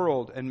the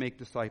world and make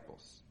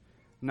disciples.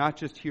 Not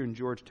just here in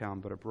Georgetown,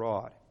 but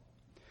abroad.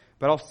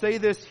 But I'll say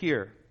this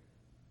here.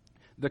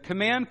 The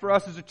command for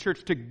us as a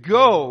church to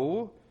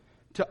go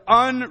to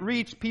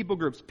unreached people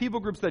groups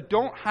that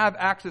don't have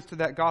access to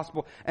that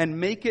gospel,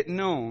 and make it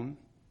known,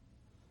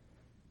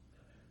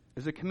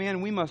 is a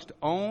command we must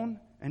own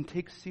and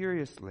take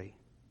seriously,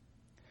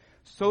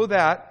 so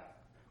that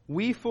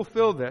we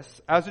fulfill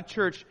this as a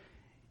church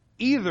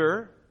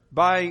either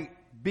by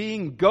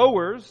being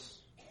goers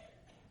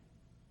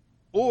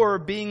or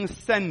being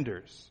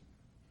senders.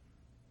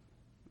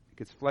 It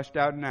gets fleshed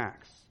out in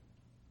Acts.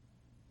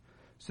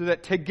 So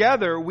that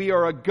together we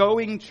are a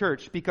going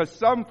church, because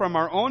some from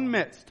our own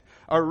midst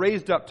are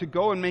raised up to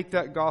go and make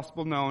that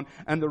gospel known,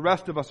 and the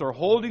rest of us are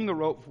holding the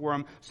rope for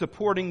them,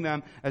 supporting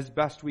them as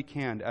best we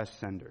can as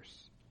senders.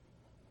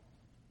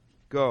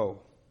 Go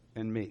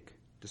and make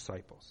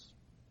disciples.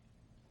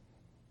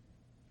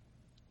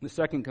 The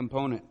second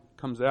component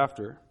comes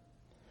after.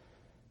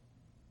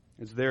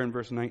 It's there in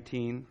verse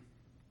 19.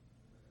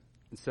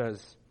 It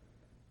says,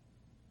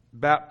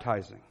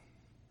 baptizing.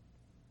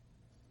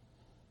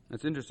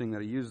 It's interesting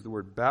that he uses the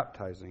word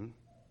baptizing,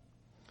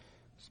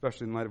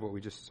 especially in light of what we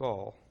just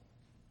saw.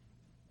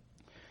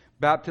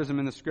 Baptism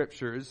in the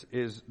Scriptures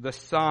is the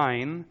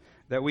sign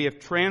that we have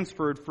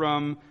transferred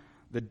from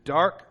the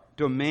dark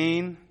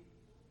domain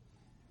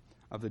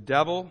of the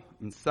devil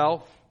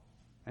himself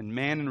and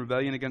man in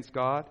rebellion against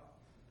God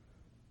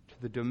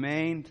to the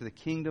domain, to the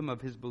kingdom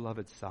of his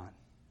beloved Son.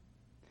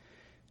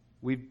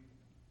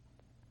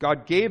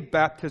 God gave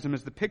baptism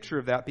as the picture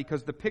of that,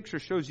 because the picture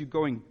shows you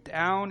going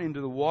down into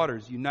the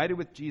waters, united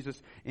with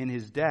Jesus in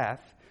his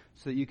death,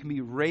 so that you can be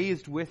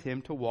raised with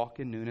him to walk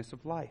in newness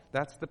of life.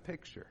 That's the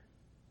picture.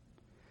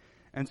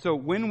 And so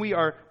when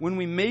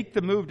we make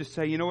the move to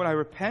say, you know what, I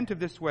repent of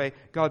this way,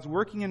 God's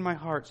working in my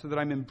heart so that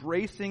I'm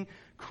embracing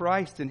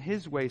Christ and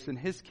his ways and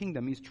his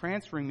kingdom. He's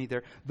transferring me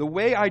there. The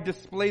way I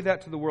display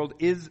that to the world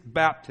is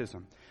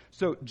baptism.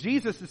 So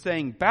Jesus is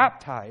saying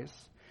baptize,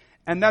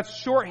 and that's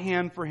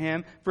shorthand for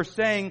him for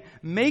saying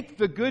make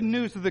the good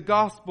news of the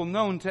gospel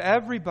known to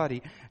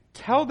everybody.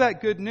 Tell that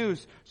good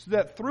news so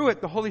that through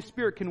it the Holy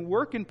Spirit can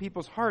work in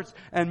people's hearts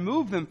and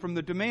move them from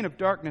the domain of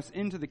darkness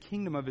into the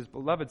kingdom of his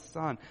beloved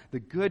Son, the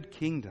good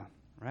kingdom,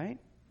 right?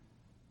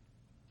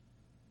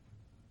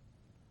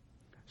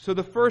 So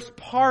the first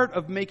part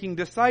of making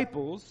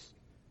disciples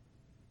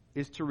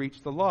is to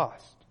reach the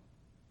lost.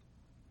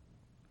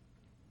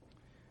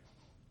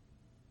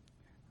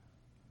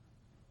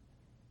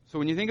 So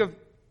when you think of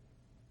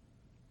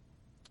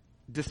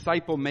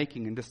disciple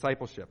making and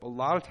discipleship, a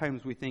lot of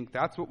times we think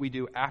that's what we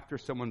do after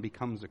someone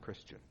becomes a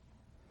Christian.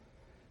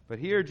 But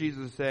here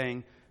Jesus is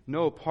saying,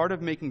 no, part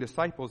of making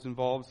disciples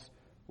involves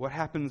what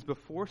happens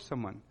before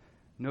someone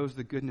knows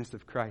the goodness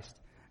of Christ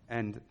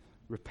and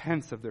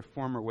repents of their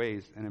former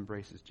ways and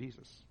embraces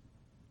Jesus.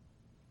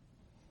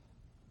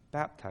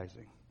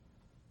 Baptizing.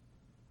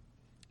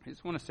 I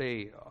just want to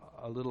say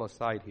a little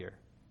aside here.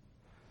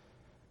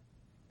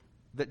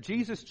 That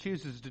Jesus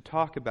chooses to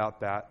talk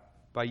about that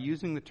by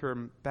using the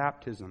term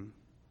baptism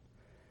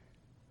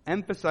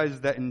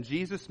emphasizes that in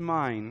Jesus'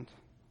 mind,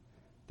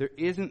 there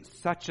isn't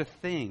such a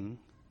thing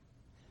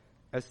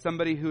as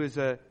somebody who is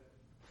a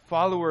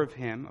follower of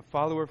him, a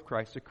follower of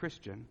Christ, a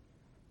Christian,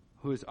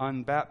 who is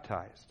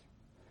unbaptized.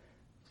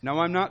 Now,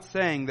 I'm not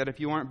saying that if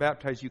you aren't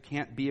baptized, you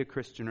can't be a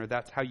Christian, or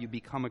that's how you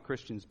become a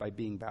Christian, is by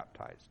being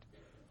baptized.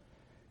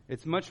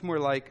 It's much more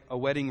like a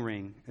wedding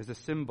ring as a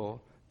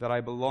symbol that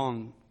I've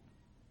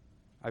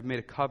made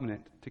a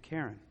covenant to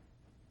Karen.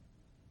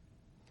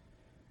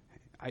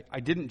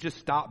 I didn't just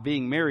stop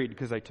being married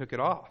because I took it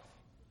off.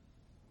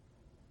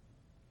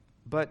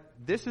 But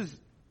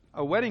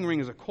a wedding ring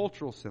is a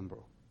cultural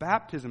symbol.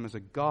 Baptism is a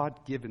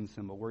God-given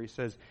symbol where he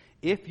says,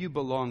 if you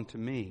belong to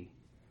me,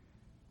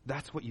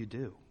 that's what you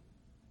do.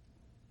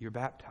 You're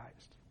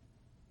baptized.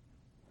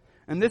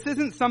 And this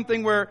isn't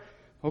something where,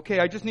 okay,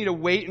 I just need to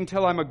wait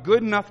until I'm a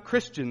good enough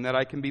Christian that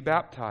I can be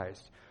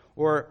baptized.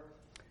 Or,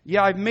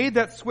 yeah, I've made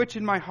that switch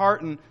in my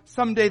heart and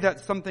someday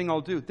that's something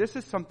I'll do. This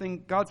is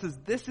something God says,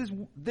 this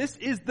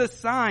is the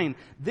sign.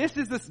 This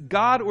is this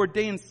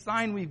God-ordained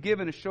sign we've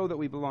given to show that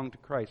we belong to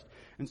Christ.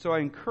 And so I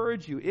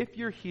encourage you, if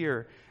you're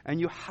here and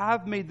you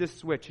have made this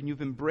switch and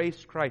you've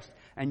embraced Christ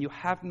and you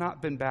have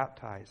not been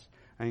baptized,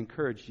 I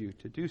encourage you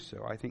to do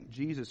so. I think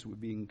Jesus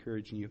would be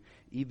encouraging you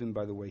even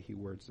by the way he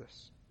words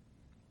this.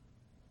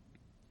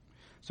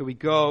 So we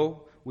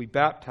go, we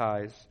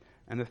baptize,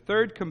 and the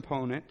third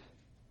component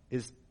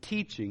is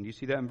teaching. Do you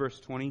see that in verse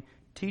 20?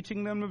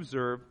 Teaching them to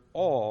observe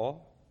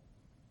all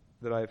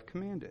that I have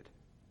commanded.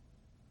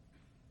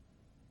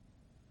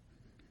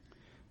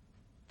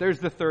 There's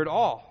the third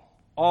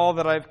all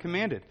that I have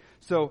commanded.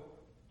 So,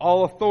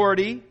 all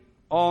authority,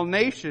 all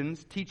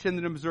nations, teach them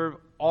to observe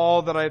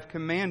all that I have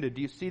commanded.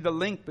 Do you see the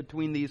link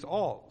between these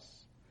alls?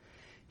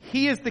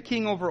 He is the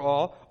king over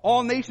all.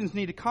 All nations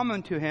need to come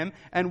unto him.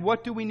 And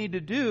what do we need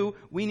to do?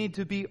 We need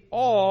to be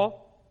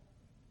all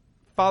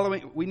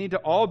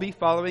be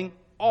following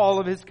all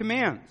of his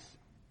commands.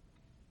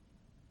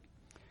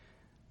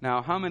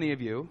 Now, how many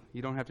of you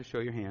don't have to show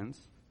your hands,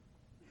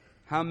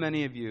 how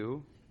many of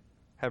you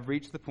have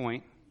reached the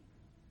point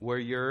where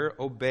you're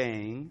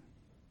obeying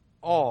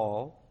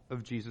all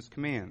of Jesus'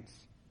 commands?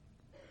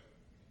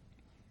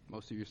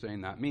 Most of you are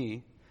saying, not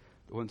me.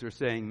 The ones who are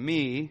saying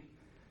me,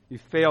 you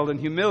failed in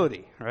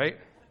humility, right?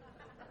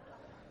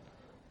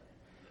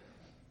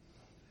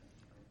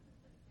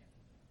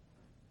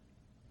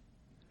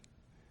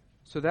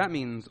 So that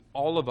means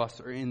all of us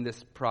are in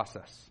this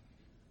process,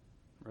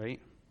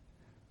 right?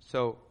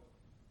 So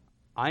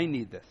I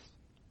need this.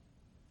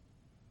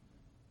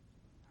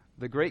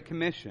 The Great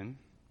Commission,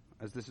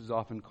 as this is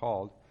often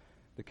called,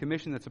 the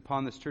commission that's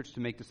upon this church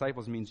to make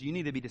disciples means you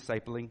need to be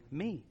discipling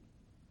me,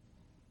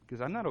 because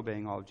I'm not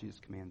obeying all of Jesus'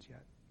 commands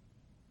yet.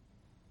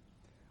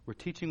 We're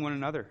teaching one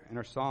another in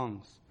our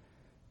songs,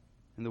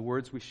 in the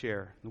words we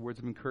share, the words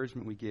of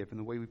encouragement we give, and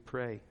the way we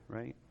pray,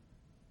 right?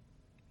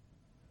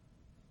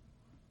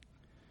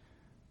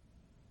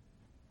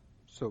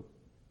 So,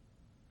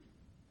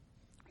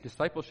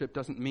 discipleship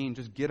doesn't mean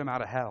just get them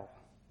out of hell.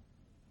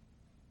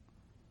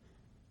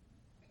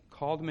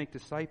 Call to make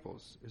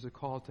disciples is a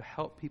call to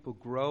help people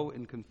grow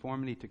in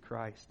conformity to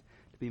Christ,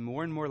 to be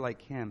more and more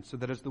like him, so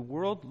that as the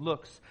world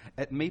looks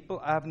at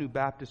Maple Avenue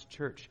Baptist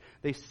Church,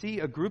 they see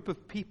a group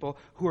of people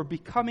who are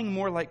becoming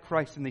more like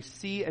Christ, and they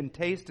see and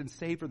taste and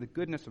savor the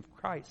goodness of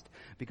Christ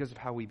because of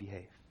how we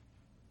behave.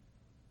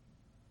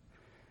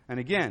 And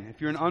again,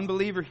 if you're an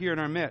unbeliever here in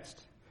our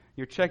midst,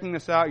 you're checking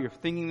this out, you're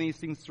thinking these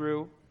things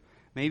through,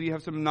 maybe you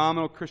have some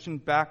nominal Christian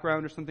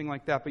background or something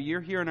like that, but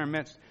you're here in our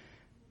midst,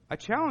 I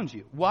challenge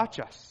you, watch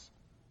us.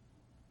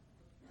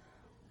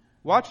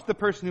 Watch the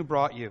person who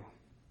brought you.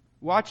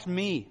 Watch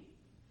me.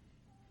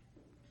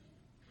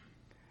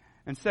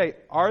 And say,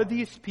 are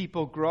these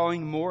people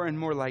growing more and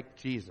more like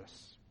Jesus?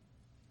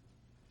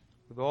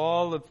 With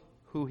all of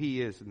who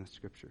he is in the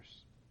Scriptures.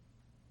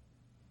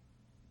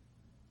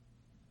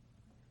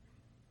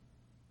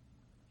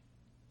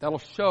 That'll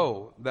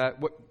show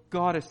that what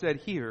God has said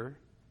here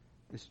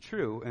is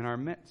true in our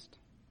midst.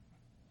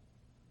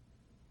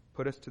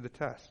 Put us to the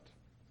test.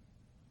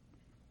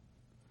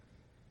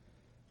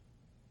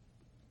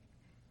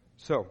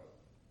 So,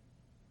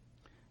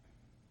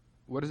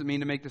 what does it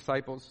mean to make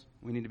disciples?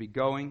 We need to be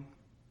going.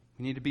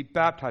 We need to be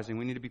baptizing.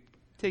 We need to be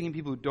taking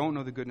people who don't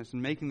know the goodness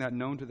and making that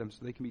known to them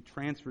so they can be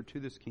transferred to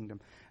this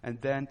kingdom.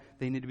 And then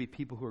they need to be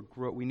people who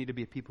are we need to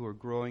be people who are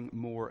growing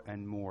more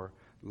and more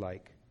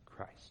like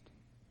Christ.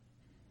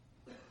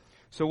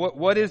 So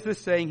what is this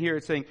saying here?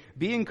 It's saying,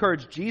 be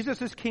encouraged.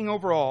 Jesus is king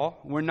over all.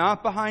 We're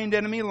not behind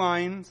enemy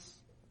lines,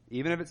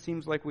 even if it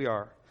seems like we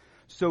are.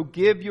 So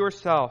give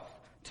yourself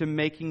to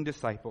making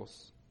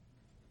disciples.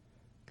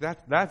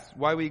 That's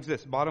why we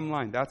exist. Bottom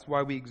line, that's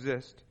why we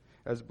exist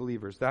as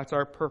believers. That's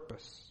our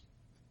purpose.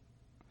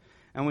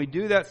 And we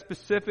do that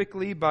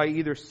specifically by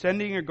either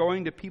sending or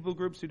going to people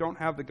groups who don't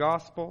have the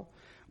gospel.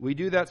 We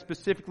do that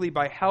specifically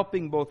by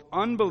helping both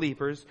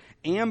unbelievers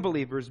and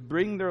believers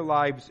bring their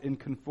lives in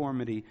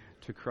conformity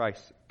to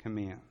Christ's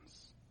commands.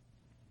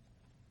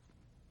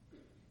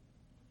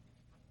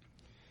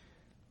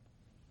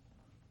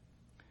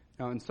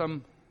 Now, in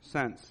some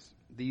sense,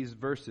 these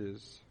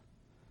verses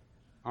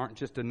aren't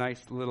just a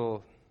nice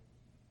little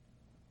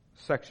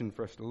section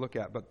for us to look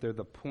at, but they're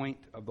the point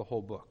of the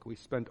whole book. We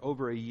spent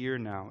over a year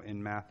now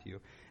in Matthew,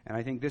 and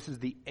I think this is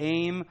the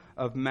aim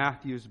of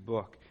Matthew's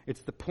book,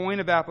 It's the point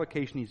of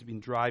application he's been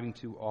driving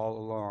to all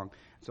along.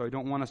 So I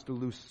don't want us to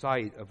lose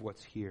sight of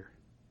what's here.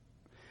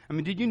 I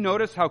mean, did you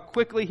notice how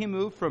quickly he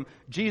moved from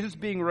Jesus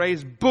being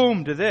raised,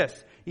 boom, to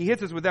this? He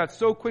hits us with that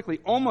so quickly,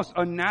 almost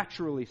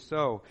unnaturally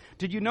so.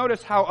 Did you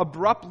notice how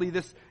abruptly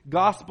this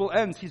gospel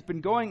ends? He's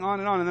been going on,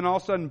 and then all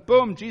of a sudden,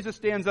 boom, Jesus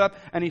stands up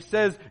and he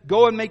says,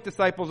 go and make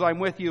disciples, I'm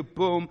with you.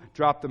 Boom,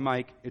 drop the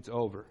mic, it's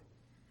over.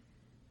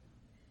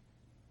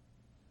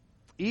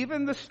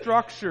 Even the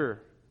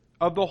structure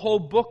of the whole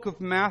book of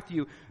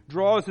Matthew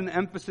draws an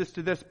emphasis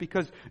to this,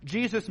 because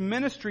Jesus'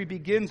 ministry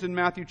begins in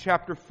Matthew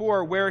chapter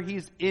 4, where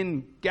he's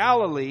in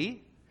Galilee,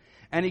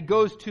 and he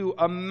goes to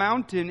a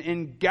mountain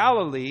in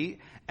Galilee,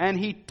 and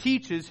he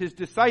teaches his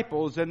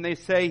disciples, and they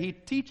say he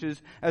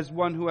teaches as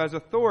one who has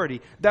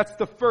authority. That's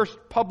the first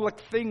public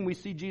thing we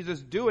see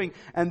Jesus doing,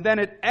 and then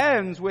it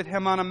ends with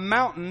him on a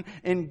mountain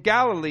in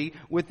Galilee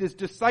with his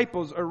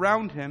disciples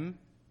around him,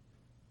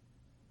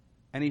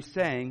 and he's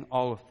saying,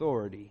 all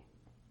authority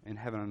in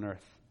heaven and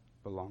earth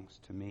belongs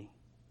to me.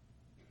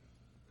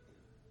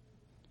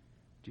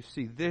 Do you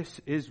see?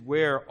 This is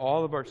where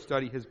all of our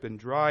study has been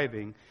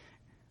driving.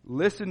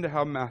 Listen to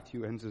how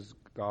Matthew ends his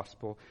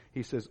gospel.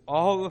 He says,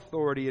 all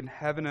authority in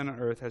heaven and on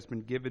earth has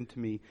been given to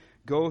me.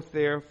 Go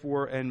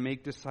therefore and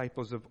make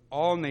disciples of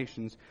all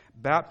nations,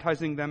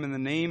 baptizing them in the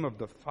name of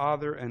the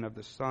Father and of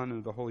the Son and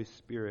of the Holy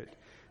Spirit,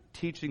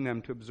 teaching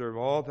them to observe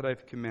all that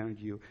I've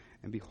commanded you.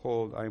 And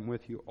behold, I am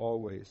with you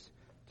always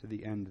to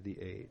the end of the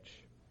age.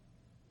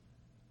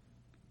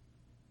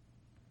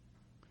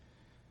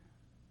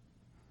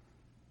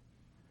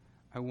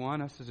 I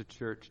want us as a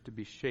church to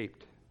be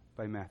shaped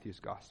by Matthew's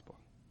gospel.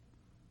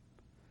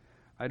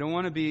 I don't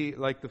want to be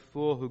like the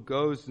fool who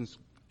goes and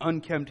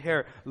unkempt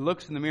hair,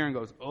 looks in the mirror and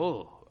goes,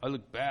 oh, I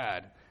look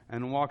bad,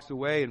 and walks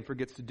away and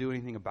forgets to do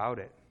anything about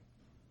it.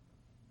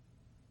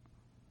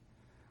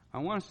 I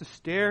want us to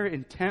stare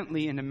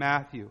intently into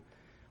Matthew.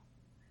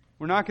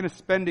 We're not going to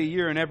spend a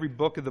year in every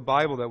book of the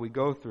Bible that we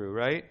go through,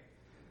 right?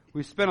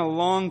 We've spent a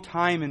long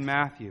time in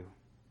Matthew.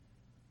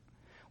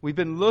 We've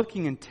been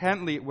looking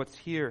intently at what's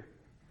here.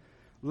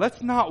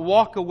 Let's not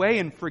walk away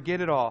and forget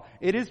it all.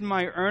 It is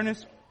my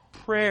earnest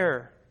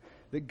prayer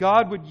that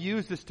God would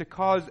use this to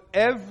cause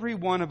every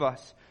one of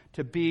us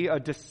to be a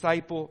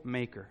disciple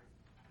maker.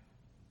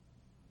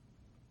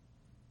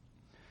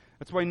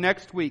 That's why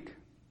next week,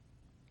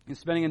 I'm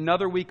spending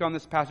another week on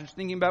this passage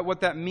thinking about what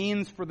that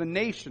means for the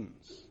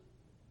nations.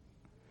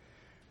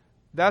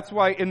 That's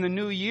why in the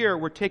new year,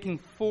 we're taking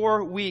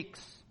 4 weeks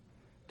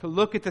to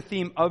look at the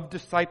theme of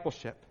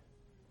discipleship.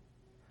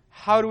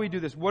 How do we do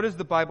this? What does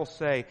the Bible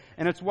say?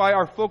 And it's why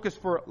our focus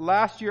for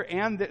last year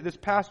and this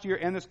past year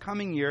and this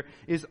coming year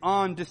is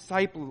on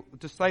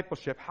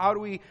discipleship. How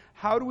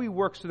do we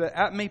work so that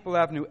at Maple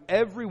Avenue,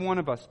 every one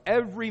of us,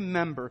 every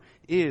member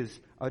is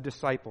a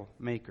disciple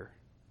maker?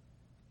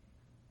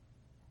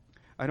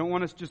 I don't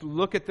want us to just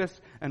look at this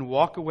and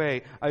walk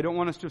away. I don't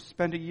want us to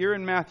spend a year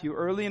in Matthew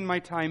early in my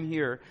time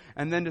here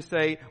and then to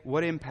say,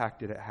 what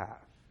impact did it have?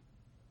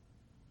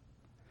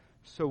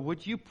 So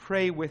would you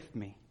pray with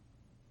me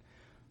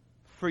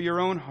for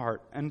your own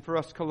heart and for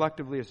us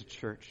collectively as a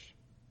church,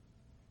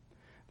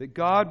 that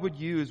God would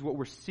use what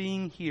we're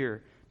seeing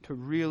here to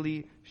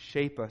really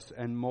shape us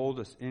and mold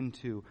us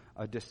into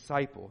a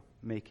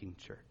disciple-making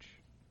church?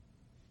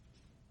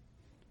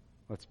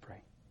 Let's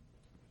pray.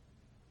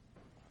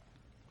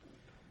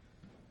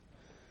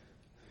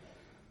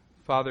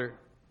 Father,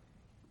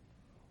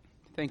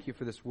 thank you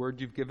for this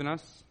word you've given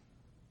us,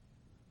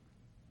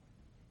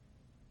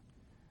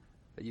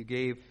 that you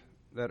gave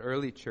that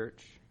early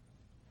church.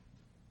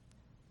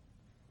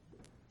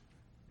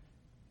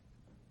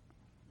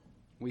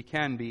 We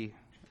can be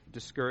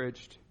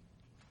discouraged.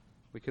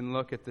 We can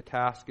look at the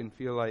task and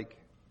feel like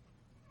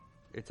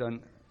it's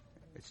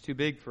too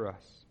big for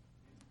us.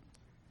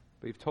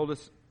 But you've told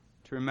us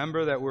to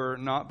remember that we're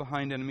not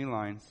behind enemy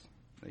lines,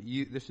 that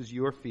this is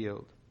your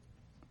field.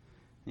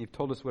 And you've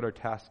told us what our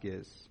task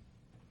is.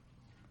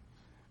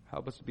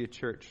 Help us to be a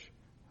church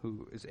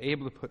who is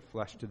able to put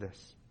flesh to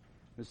this,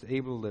 is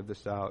able to live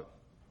this out.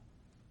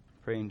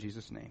 Pray in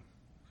Jesus' name.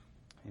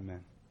 Amen.